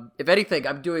 If anything,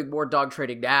 I'm doing more dog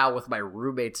training now with my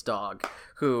roommate's dog,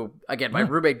 who, again, my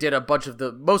roommate did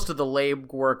most of the lame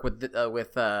work with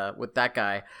that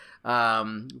guy.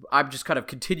 I'm just kind of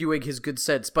continuing his good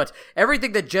sense, but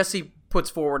everything that Jesse puts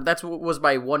forward, that's what was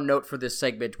my one note for this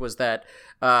segment, was that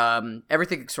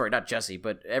everything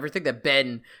that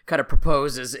Ben kind of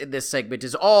proposes in this segment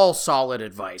is all solid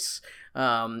advice.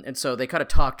 And so they kind of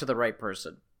talk to the right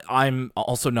person. I'm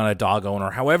also not a dog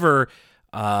owner. However,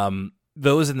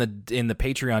 those in the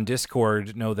Patreon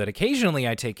Discord know that occasionally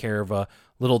I take care of a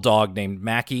little dog named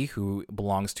Mackie, who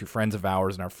belongs to friends of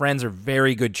ours, and our friends are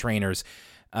very good trainers.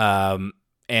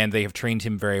 And they have trained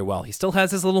him very well. He still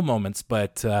has his little moments,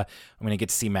 but I'm going to get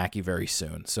to see Mackie very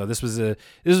soon. So this was a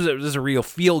real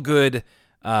feel good.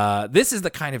 This is the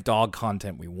kind of dog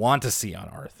content we want to see on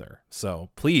Arthur.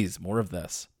 So please, more of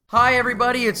this. Hi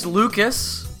everybody, it's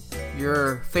Lucas,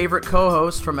 your favorite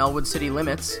co-host from Elwood City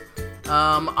Limits.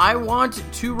 I want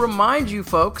to remind you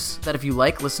folks that if you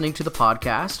like listening to the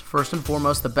podcast, first and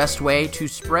foremost, the best way to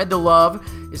spread the love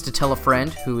is to tell a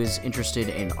friend who is interested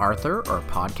in Arthur or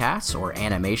podcasts or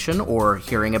animation or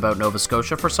hearing about Nova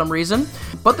Scotia for some reason.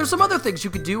 But there's some other things you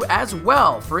could do as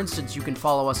well. For instance, you can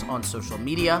follow us on social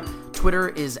media. Twitter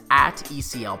is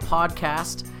 @ECL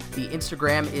Podcast. The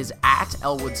Instagram is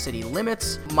 @Elwood City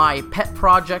Limits. My pet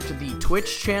project, the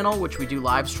Twitch channel, which we do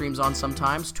live streams on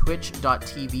sometimes,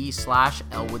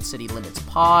 twitch.tv/Elwood City Limits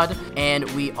Pod. And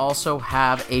we also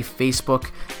have a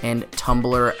Facebook and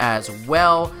Tumblr as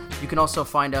well. You can also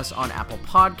find us on Apple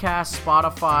Podcasts,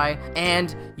 Spotify,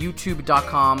 and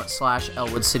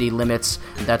youtube.com/Elwood City Limits.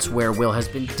 That's where Will has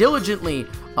been diligently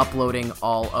uploading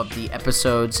all of the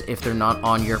episodes if they're not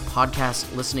on your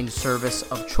podcast listening service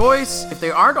of choice. If they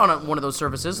aren't on one of those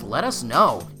services, let us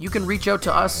know. You can reach out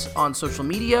to us on social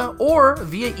media or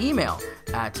via email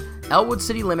at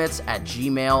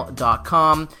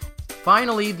elwoodcitylimits@gmail.com.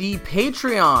 Finally, the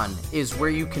Patreon is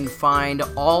where you can find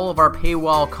all of our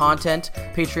paywall content,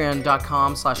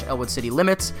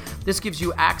 patreon.com/ElwoodCityLimits. This gives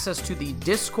you access to the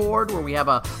Discord, where we have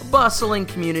a bustling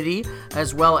community,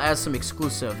 as well as some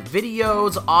exclusive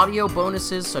videos, audio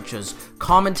bonuses, such as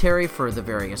commentary for the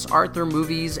various Arthur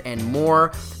movies and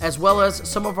more, as well as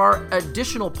some of our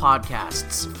additional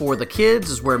podcasts. For the Kids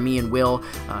is where me and Will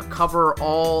cover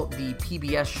all the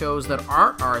PBS shows that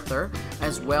aren't Arthur,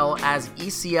 as well as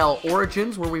ECL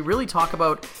Origins, where we really talk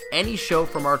about any show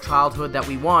from our childhood that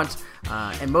we want.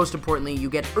 And most importantly, you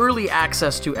get early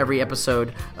access to every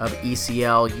episode of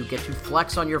ECL. You get to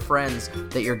flex on your friends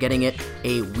that you're getting it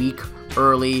a week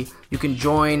early. You can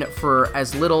join for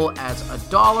as little as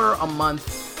 $1 a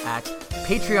month at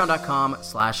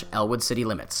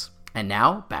patreon.com/ElwoodCityLimits. And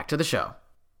now, back to the show.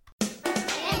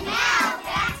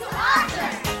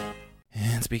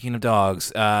 And speaking of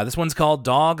dogs, this one's called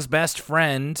Dog's Best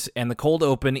Friend, and the cold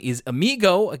open is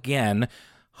Amigo, again,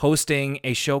 hosting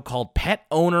a show called Pet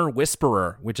Owner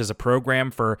Whisperer, which is a program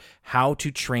for how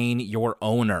to train your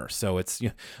owner. So it's,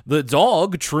 the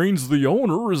dog trains the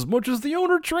owner as much as the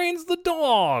owner trains the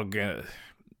dog. And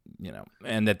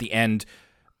at the end,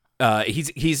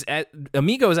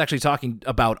 Amigo is actually talking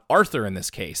about Arthur in this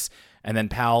case, and then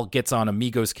Pal gets on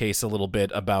Amigo's case a little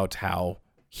bit about how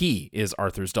he is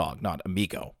Arthur's dog, not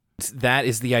Amigo. That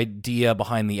is the idea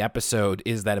behind the episode,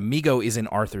 is that Amigo is in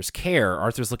Arthur's care.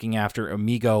 Arthur's looking after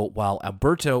Amigo while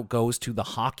Alberto goes to the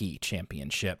hockey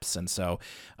championships. And so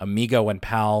Amigo and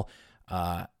Pal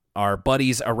are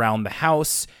buddies around the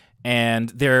house, and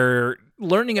they're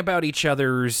learning about each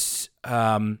other's,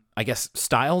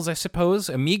 styles, I suppose.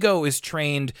 Amigo is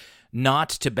trained not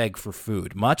to beg for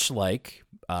food, much like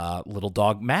little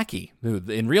dog Mackie, who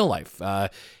in real life, our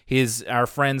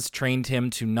friends trained him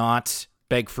to not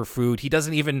beg for food.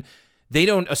 They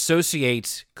don't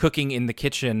associate cooking in the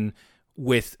kitchen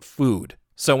with food.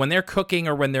 So when they're cooking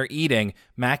or when they're eating,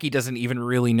 Mackie doesn't even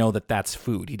really know that that's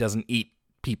food. He doesn't eat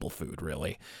people food,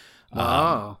 really.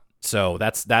 So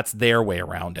that's their way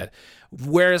around it.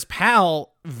 Whereas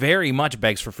Pal very much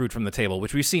begs for food from the table,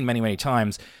 which we've seen many, many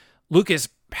times. Lucas,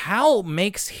 Pal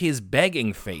makes his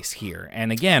begging face here,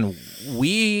 and again,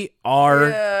 we're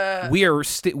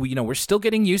still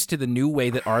getting used to the new way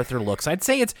that Arthur looks. I'd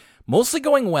say it's mostly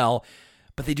going well,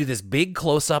 but they do this big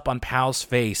close up on Pal's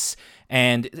face,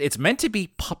 and it's meant to be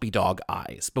puppy dog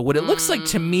eyes. But what it looks like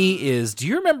to me is, do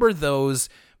you remember those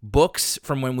books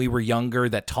from when we were younger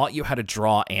that taught you how to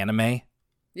draw anime?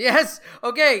 Yes.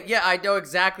 Okay. Yeah, I know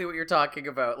exactly what you're talking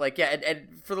about.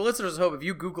 And for the listeners at home, if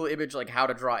you Google image how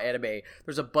to draw anime,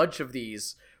 there's a bunch of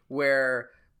these where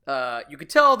you can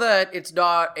tell that it's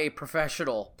not a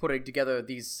professional putting together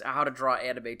these how to draw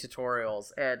anime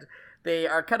tutorials, and they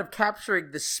are kind of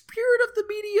capturing the spirit of the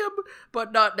medium,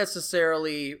 but not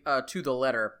necessarily to the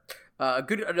letter.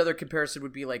 Another comparison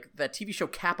would be that TV show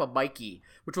Kappa Mikey,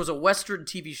 which was a Western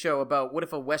TV show about what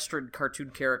if a Western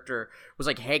cartoon character was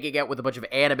hanging out with a bunch of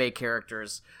anime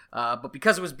characters. But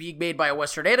because it was being made by a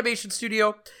Western animation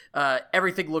studio,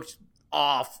 everything looked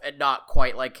off and not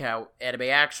quite like how anime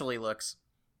actually looks.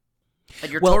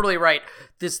 And you're totally right.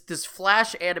 This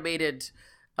flash animated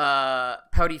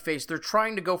pouty face, they're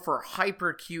trying to go for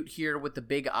hyper cute here with the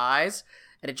big eyes,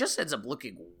 and it just ends up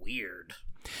looking weird.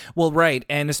 Well, right,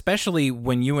 and especially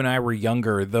when you and I were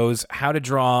younger, those how to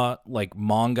draw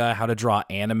manga, how to draw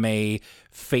anime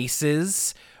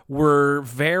faces were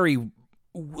very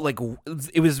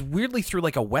it was weirdly through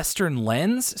a Western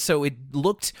lens, so it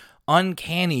looked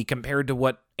uncanny compared to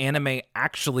what anime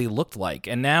actually looked like.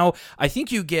 And now I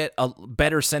think you get a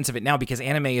better sense of it now because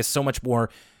anime is so much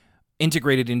more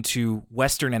integrated into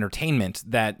Western entertainment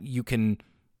that you can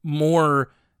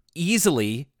more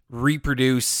easily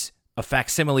reproduce a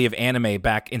facsimile of anime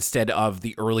back instead of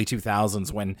the early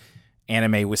 2000s when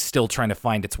anime was still trying to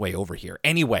find its way over here.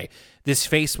 Anyway, this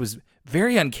face was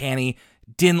very uncanny,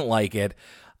 didn't like it,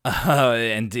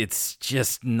 and it's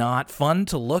just not fun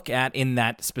to look at in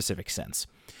that specific sense.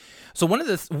 So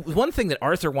one thing that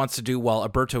Arthur wants to do while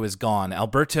Alberto is gone,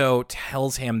 Alberto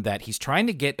tells him that he's trying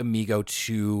to get Amigo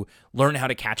to learn how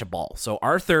to catch a ball. So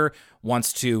Arthur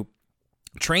wants to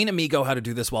train Amigo how to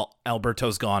do this while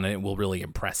Alberto's gone, and it will really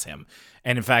impress him.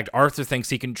 And in fact, Arthur thinks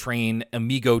he can train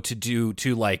Amigo to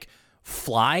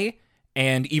fly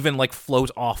and even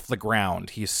float off the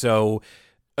ground. He's so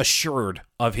assured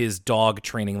of his dog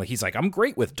training. He's I'm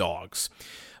great with dogs.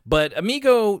 But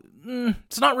Amigo,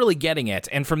 it's not really getting it.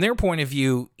 And from their point of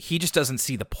view, he just doesn't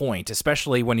see the point,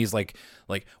 especially when he's like,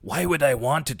 why would I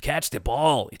want to catch the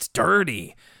ball? It's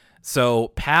dirty. So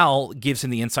Pal gives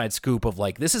him the inside scoop of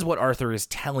this is what Arthur is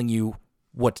telling you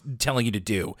telling you to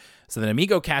do. So then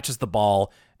Amigo catches the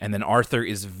ball, and then Arthur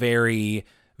is very,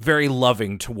 very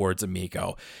loving towards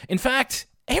Amigo. In fact,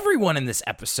 everyone in this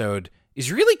episode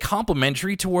is really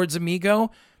complimentary towards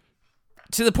Amigo,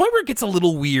 to the point where it gets a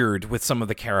little weird with some of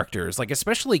the characters, like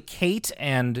especially Kate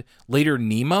and later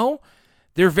Nemo.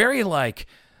 They're very like,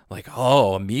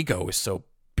 oh, Amigo is so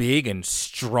big and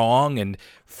strong and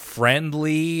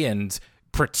friendly and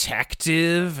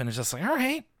protective, and it's just like, all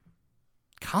right,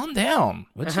 calm down.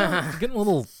 I'm getting a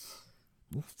little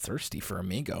thirsty for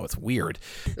Amigo. It's weird.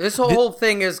 This whole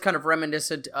thing is kind of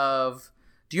reminiscent of,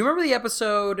 do you remember the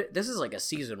episode, this is like a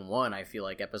season 1, I feel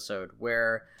like, episode,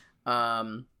 where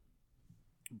Brain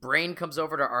comes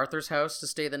over to Arthur's house to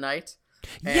stay the night?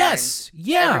 Yes,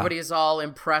 yeah. Everybody is all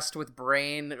impressed with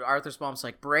Brain. Arthur's mom's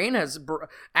like,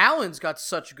 Alan's got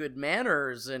such good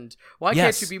manners, and why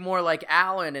can't you be more like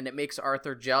Alan? And it makes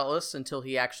Arthur jealous until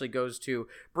he actually goes to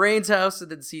Brain's house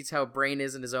and then sees how Brain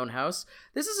is in his own house.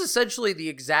 This is essentially the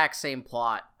exact same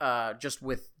plot, just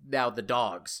with now the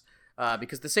dogs.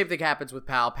 Because the same thing happens with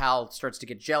Pal. Pal starts to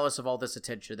get jealous of all this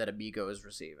attention that Amigo is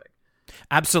receiving.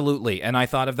 Absolutely, and I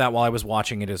thought of that while I was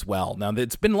watching it as well. Now,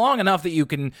 it's been long enough that you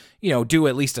can, do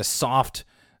at least a soft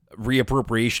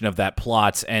reappropriation of that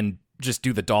plot and just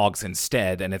do the dogs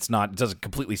instead, and it doesn't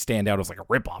completely stand out as like a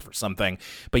ripoff or something.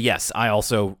 But yes, I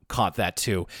also caught that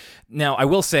too. Now, I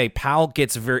will say, Pal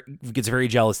gets very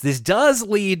jealous. This does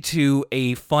lead to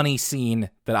a funny scene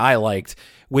that I liked,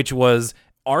 which was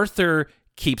Arthur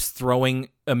keeps throwing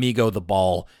Amigo the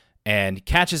ball and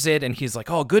catches it, and he's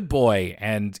like, oh, good boy.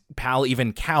 And Pal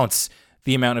even counts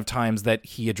the amount of times that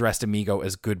he addressed Amigo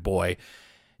as good boy,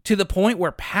 to the point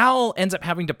where Pal ends up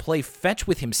having to play fetch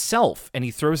with himself, and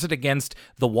he throws it against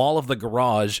the wall of the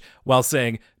garage while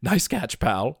saying, nice catch,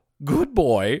 Pal, good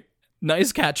boy,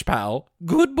 nice catch, Pal,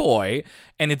 good boy.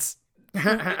 And it's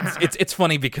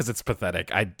funny because it's pathetic.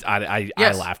 I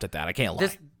laughed at that. I can't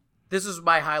lie. This is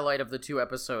my highlight of the 2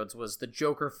 episodes, was the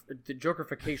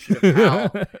Jokerification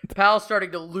of Pal. Pal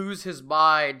starting to lose his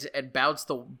mind and bounce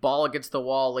the ball against the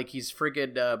wall like he's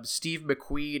friggin' Steve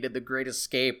McQueen in The Great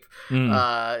Escape.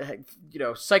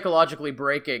 Psychologically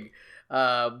breaking.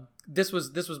 This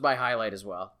was my highlight as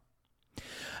well.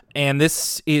 And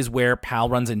this is where Pal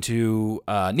runs into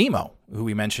Nemo, who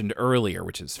we mentioned earlier,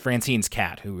 which is Francine's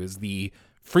cat, who is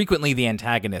frequently the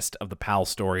antagonist of the Pal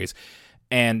stories.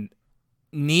 And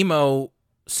Nemo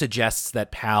suggests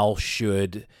that Pal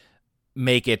should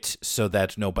make it so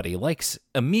that nobody likes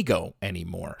Amigo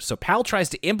anymore. So Pal tries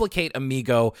to implicate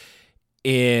Amigo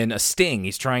in a sting.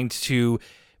 He's trying to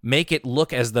make it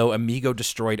look as though Amigo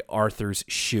destroyed Arthur's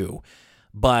shoe.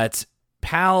 But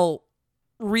Pal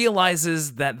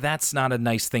realizes that that's not a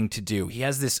nice thing to do. He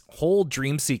has this whole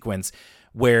dream sequence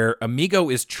where Amigo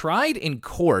is tried in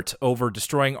court over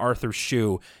destroying Arthur's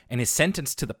shoe and is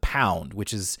sentenced to the pound,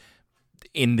 which is,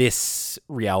 in this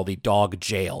reality, dog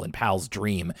jail in Pal's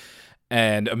dream.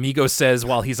 And Amigo says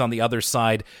while he's on the other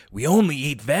side, we only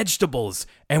eat vegetables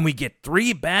and we get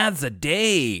 3 baths a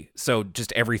day. So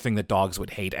just everything that dogs would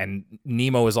hate. And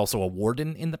Nemo is also a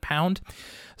warden in the pound.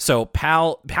 So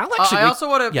Pal actually... I also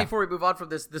want to, before we move on from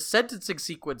this, the sentencing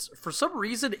sequence, for some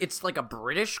reason, it's like a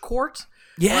British court.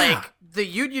 Yeah. Like, the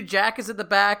Union Jack is in the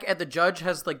back and the judge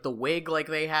has like the wig like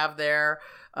they have there.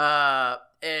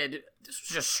 And this was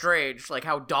just strange, like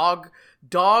how dog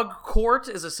court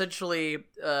is essentially,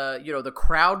 the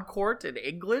crown court in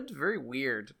England. Very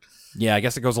weird. Yeah, I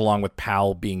guess it goes along with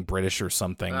Pal being British or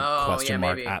something. Question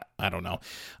mark. Maybe. I don't know.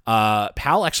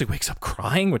 Pal actually wakes up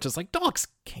crying, which is like, dogs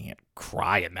can't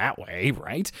cry in that way,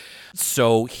 right?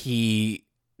 So he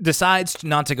decides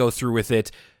not to go through with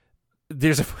it.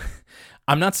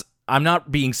 I'm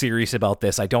not being serious about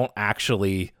this. I'm not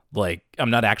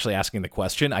actually asking the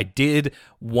question. I did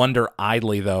wonder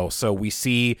idly, though. So we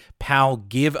see Pal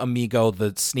give Amigo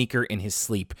the sneaker in his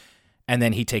sleep, and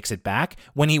then he takes it back.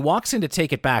 When he walks in to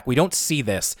take it back, we don't see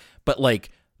this, but like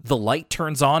the light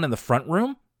turns on in the front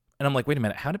room, and I'm like, wait a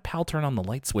minute, how did Pal turn on the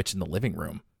light switch in the living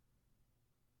room?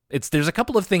 There's a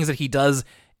couple of things that he does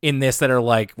in this that are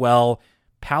like, well,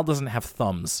 Pal doesn't have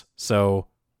thumbs,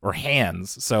 or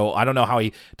hands, so I don't know how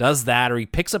he does that. Or he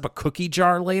picks up a cookie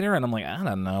jar later, and I'm like, I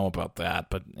don't know about that.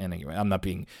 But anyway, I'm not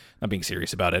being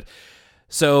serious about it.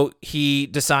 So he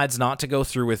decides not to go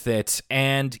through with it,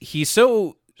 and he's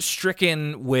so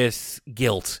stricken with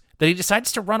guilt that he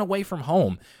decides to run away from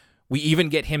home. We even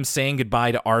get him saying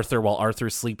goodbye to Arthur while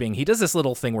Arthur's sleeping. He does this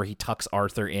little thing where he tucks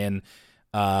Arthur in,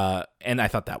 and I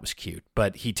thought that was cute.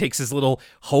 But he takes his little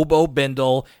hobo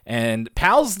bindle, and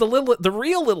Pal's the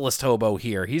real littlest hobo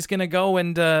here. He's gonna go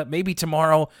and maybe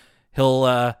tomorrow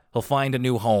he'll find a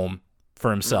new home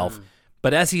for himself.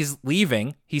 But as he's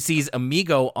leaving, he sees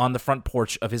Amigo on the front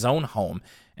porch of his own home.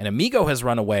 And Amigo has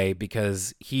run away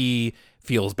because he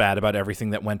feels bad about everything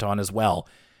that went on as well.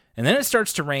 And then it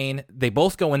starts to rain. They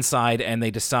both go inside and they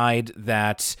decide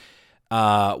that,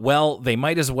 they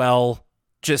might as well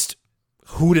just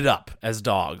hoot it up as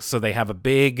dogs. So they have a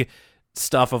big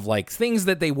stuff of like things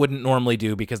that they wouldn't normally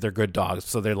do because they're good dogs.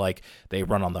 So they're like, they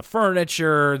run on the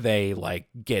furniture, they like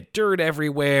get dirt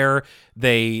everywhere,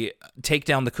 they take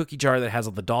down the cookie jar that has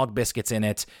all the dog biscuits in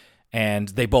it, and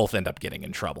they both end up getting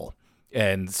in trouble.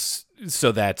 And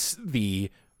so that the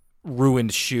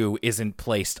ruined shoe isn't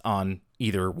placed on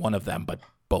either one of them, but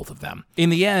both of them. In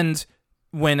the end,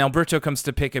 when Alberto comes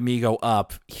to pick Amigo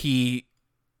up, he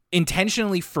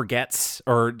intentionally forgets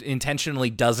or intentionally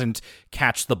doesn't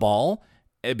catch the ball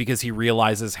because he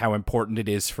realizes how important it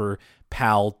is for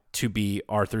Pal to be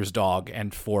Arthur's dog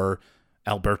and for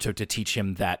Alberto to teach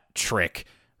him that trick.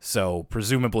 So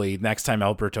presumably next time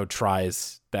Alberto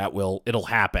tries, it'll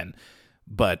happen.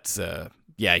 But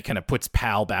he kind of puts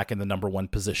Pal back in the number one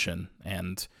position,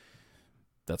 and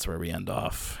that's where we end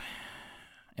off.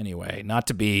 Anyway, not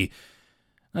to be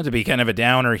kind of a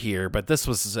downer here, but this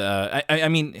was, I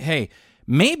mean, hey,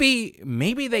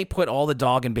 maybe they put all the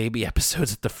dog and baby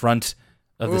episodes at the front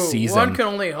of the season. One can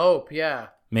only hope, yeah.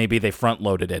 Maybe they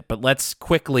front-loaded it, but let's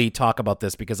quickly talk about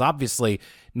this because obviously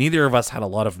neither of us had a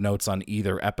lot of notes on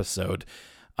either episode.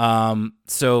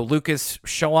 So, Lucas,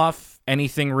 show off,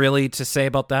 anything really to say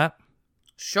about that?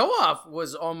 Show off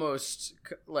was almost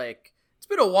like, it's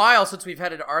been a while since we've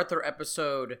had an Arthur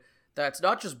episode that's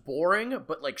not just boring,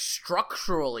 but like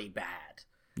structurally bad.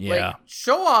 Yeah. Like,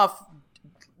 show off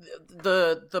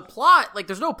the plot. Like,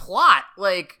 there's no plot.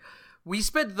 Like, we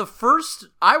spent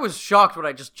I was shocked when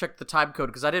I just checked the time code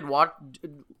because I didn't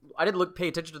pay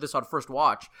attention to this on first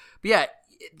watch. But yeah,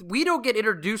 we don't get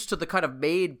introduced to the kind of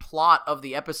main plot of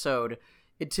the episode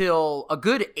until a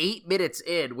good 8 minutes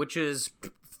in, which is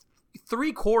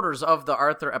 3/4 of the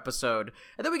Arthur episode.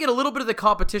 And then we get a little bit of the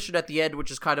competition at the end, which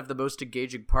is kind of the most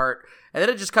engaging part. And then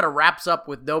it just kind of wraps up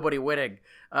with nobody winning.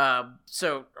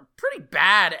 So a pretty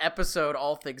bad episode,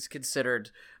 all things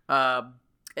considered.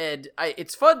 And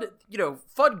it's fun,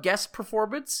 fun guest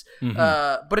performance.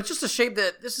 Mm-hmm. But it's just a shame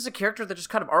that this is a character that just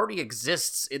kind of already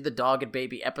exists in the dog and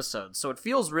baby episode. So it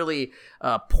feels really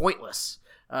pointless.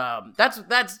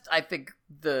 That's I think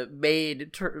the main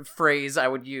phrase I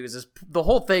would use is the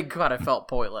whole thing kind of felt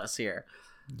pointless here.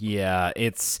 Yeah,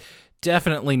 it's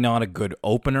definitely not a good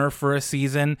opener for a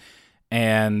season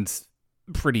and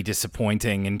pretty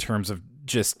disappointing in terms of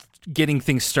just getting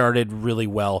things started really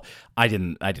well. I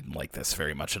didn't like this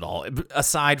very much at all.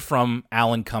 Aside from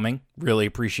Alan coming, really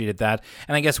appreciated that.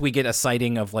 And I guess we get a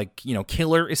sighting of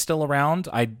Killer is still around.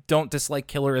 I don't dislike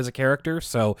Killer as a character,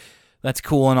 so that's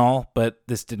cool and all, but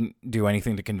this didn't do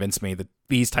anything to convince me that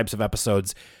these types of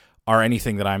episodes are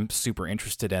anything that I'm super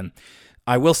interested in.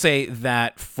 I will say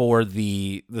that for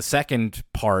the second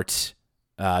part,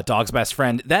 Dog's Best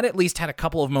Friend, that at least had a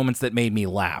couple of moments that made me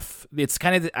laugh. It's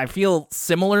kind of, I feel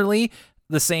similarly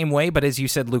the same way, but as you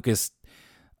said, Lucas,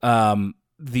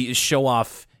 the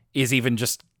show-off is even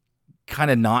just kind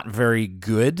of not very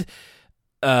good.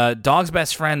 Dog's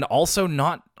Best Friend also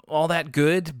not all that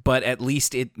good, but at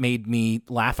least it made me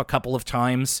laugh a couple of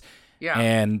times. Yeah.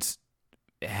 And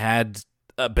had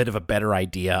a bit of a better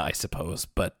idea, I suppose.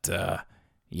 But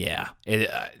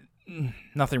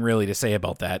nothing really to say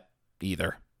about that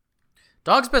either.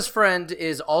 Dog's Best Friend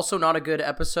is also not a good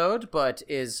episode, but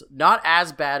is not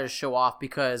as bad as Show Off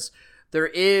because there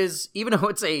is, even though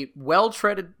it's a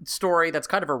well-treaded story that's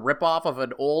kind of a ripoff of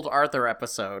an old Arthur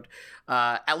episode,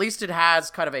 at least it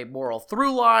has kind of a moral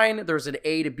through line. There's an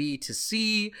A to B to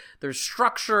C. There's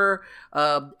structure.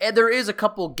 And there is a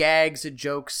couple gags and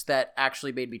jokes that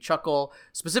actually made me chuckle.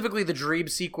 Specifically, the dream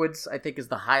sequence, I think, is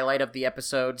the highlight of the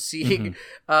episode. Seeing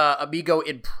Amigo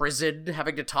in prison,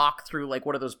 having to talk through like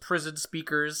one of those prison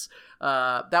speakers.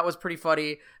 That was pretty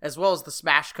funny, as well as the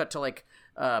smash cut to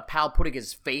Pal putting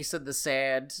his face in the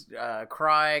sand,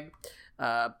 crying.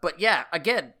 But yeah,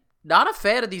 again, not a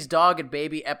fan of these dog and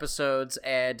baby episodes,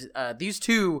 and these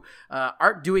two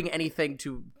aren't doing anything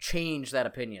to change that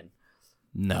opinion.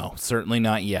 No, certainly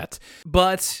not yet.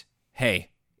 But hey,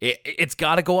 it's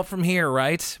got to go up from here,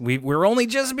 right? We're only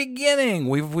just beginning.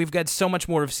 We've got so much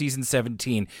more of season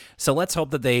 17. So let's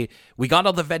hope that we got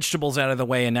all the vegetables out of the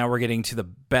way, and now we're getting to the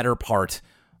better part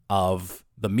of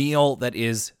the meal that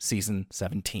is season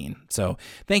 17. So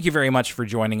thank you very much for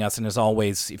joining us. And as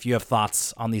always, if you have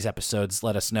thoughts on these episodes,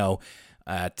 let us know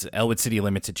at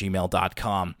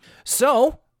elwoodcitylimits@gmail.com.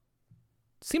 So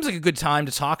seems like a good time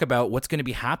to talk about what's going to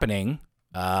be happening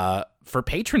for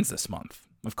patrons this month.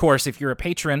 Of course, if you're a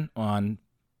patron on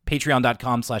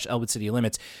patreon.com/Elwood City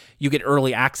Limits, you get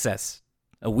early access,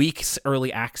 a week's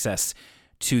early access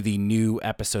to the new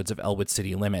episodes of Elwood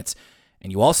City Limits.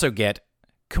 And you also get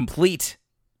complete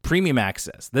premium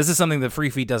access. This is something that Free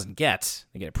Feed doesn't get.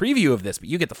 They get a preview of this, but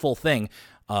you get the full thing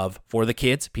of For the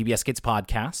Kids, PBS Kids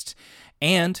podcast,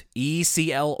 and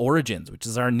ECL Origins, which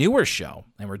is our newer show.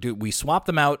 And we swap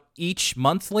them out each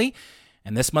monthly,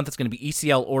 and this month it's going to be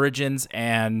ECL Origins.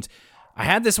 And I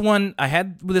had this one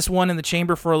in the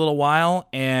chamber for a little while,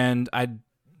 and I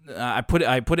put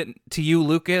it to you,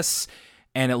 Lucas,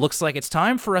 and it looks like it's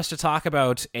time for us to talk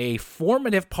about a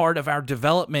formative part of our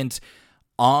development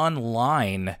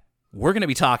online. We're going to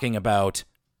be talking about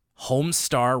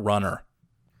Homestar Runner.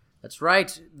 That's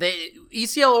right. The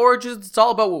ECL Origins, it's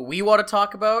all about what we want to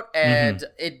talk about, and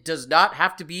it does not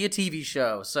have to be a TV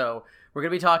show. So we're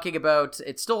going to be talking about,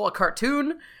 it's still a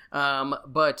cartoon,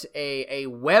 but a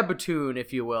webtoon,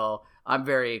 if you will. I'm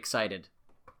very excited.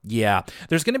 Yeah,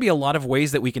 there's going to be a lot of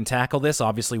ways that we can tackle this.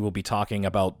 Obviously, we'll be talking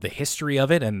about the history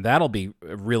of it, and that'll be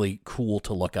really cool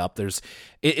to look up.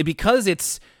 Because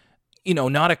it's,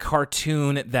 not a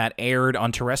cartoon that aired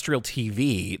on terrestrial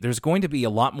TV, there's going to be a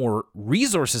lot more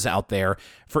resources out there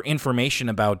for information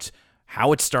about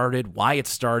how it started, why it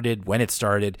started, when it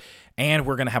started, and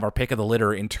we're going to have our pick of the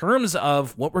litter in terms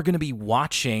of what we're going to be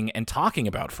watching and talking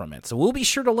about from it. So we'll be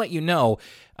sure to let you know,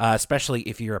 especially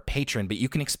if you're a patron, but you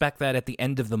can expect that at the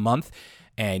end of the month.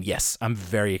 And yes, I'm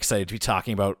very excited to be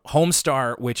talking about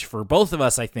Homestar, which for both of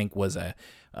us, I think was a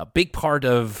big part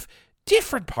of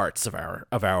different parts of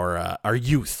our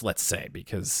youth, let's say,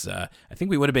 because I think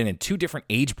we would have been in two different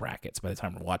age brackets by the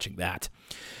time we're watching that.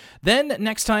 Then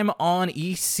next time on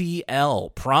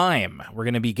ECL Prime, we're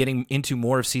going to be getting into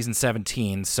more of season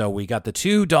 17. So we got the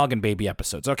 2 dog and baby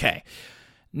episodes. Okay.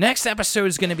 Next episode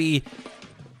is going to be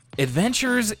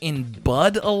Adventures in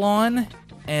Bud Alon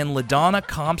and LaDonna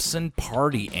Compson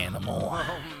Party Animal.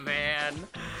 Oh, man.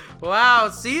 Wow,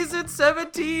 season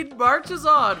 17 marches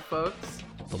on, folks.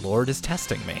 The Lord is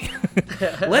testing me.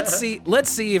 Let's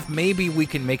see if maybe we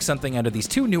can make something out of these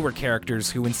 2 newer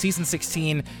characters who in season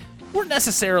 16 weren't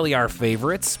necessarily our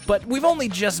favorites, but we've only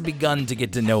just begun to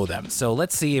get to know them. So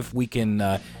let's see if we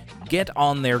can get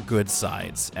on their good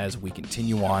sides as we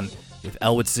continue on with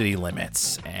Elwood City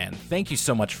Limits. And thank you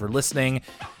so much for listening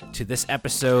to this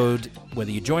episode.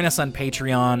 Whether you join us on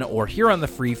Patreon or here on the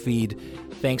free feed,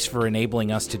 thanks for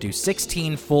enabling us to do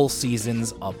 16 full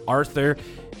seasons of Arthur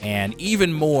and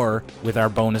even more with our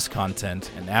bonus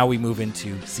content. And now we move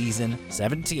into season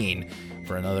 17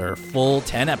 for another full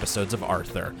 10 episodes of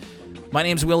Arthur. My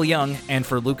name's Will Young, and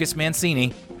for Lucas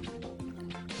Mancini,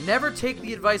 never take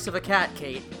the advice of a cat,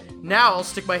 Kate. Now I'll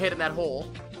stick my head in that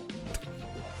hole.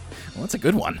 Well, that's a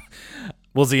good one.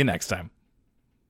 We'll see you next time.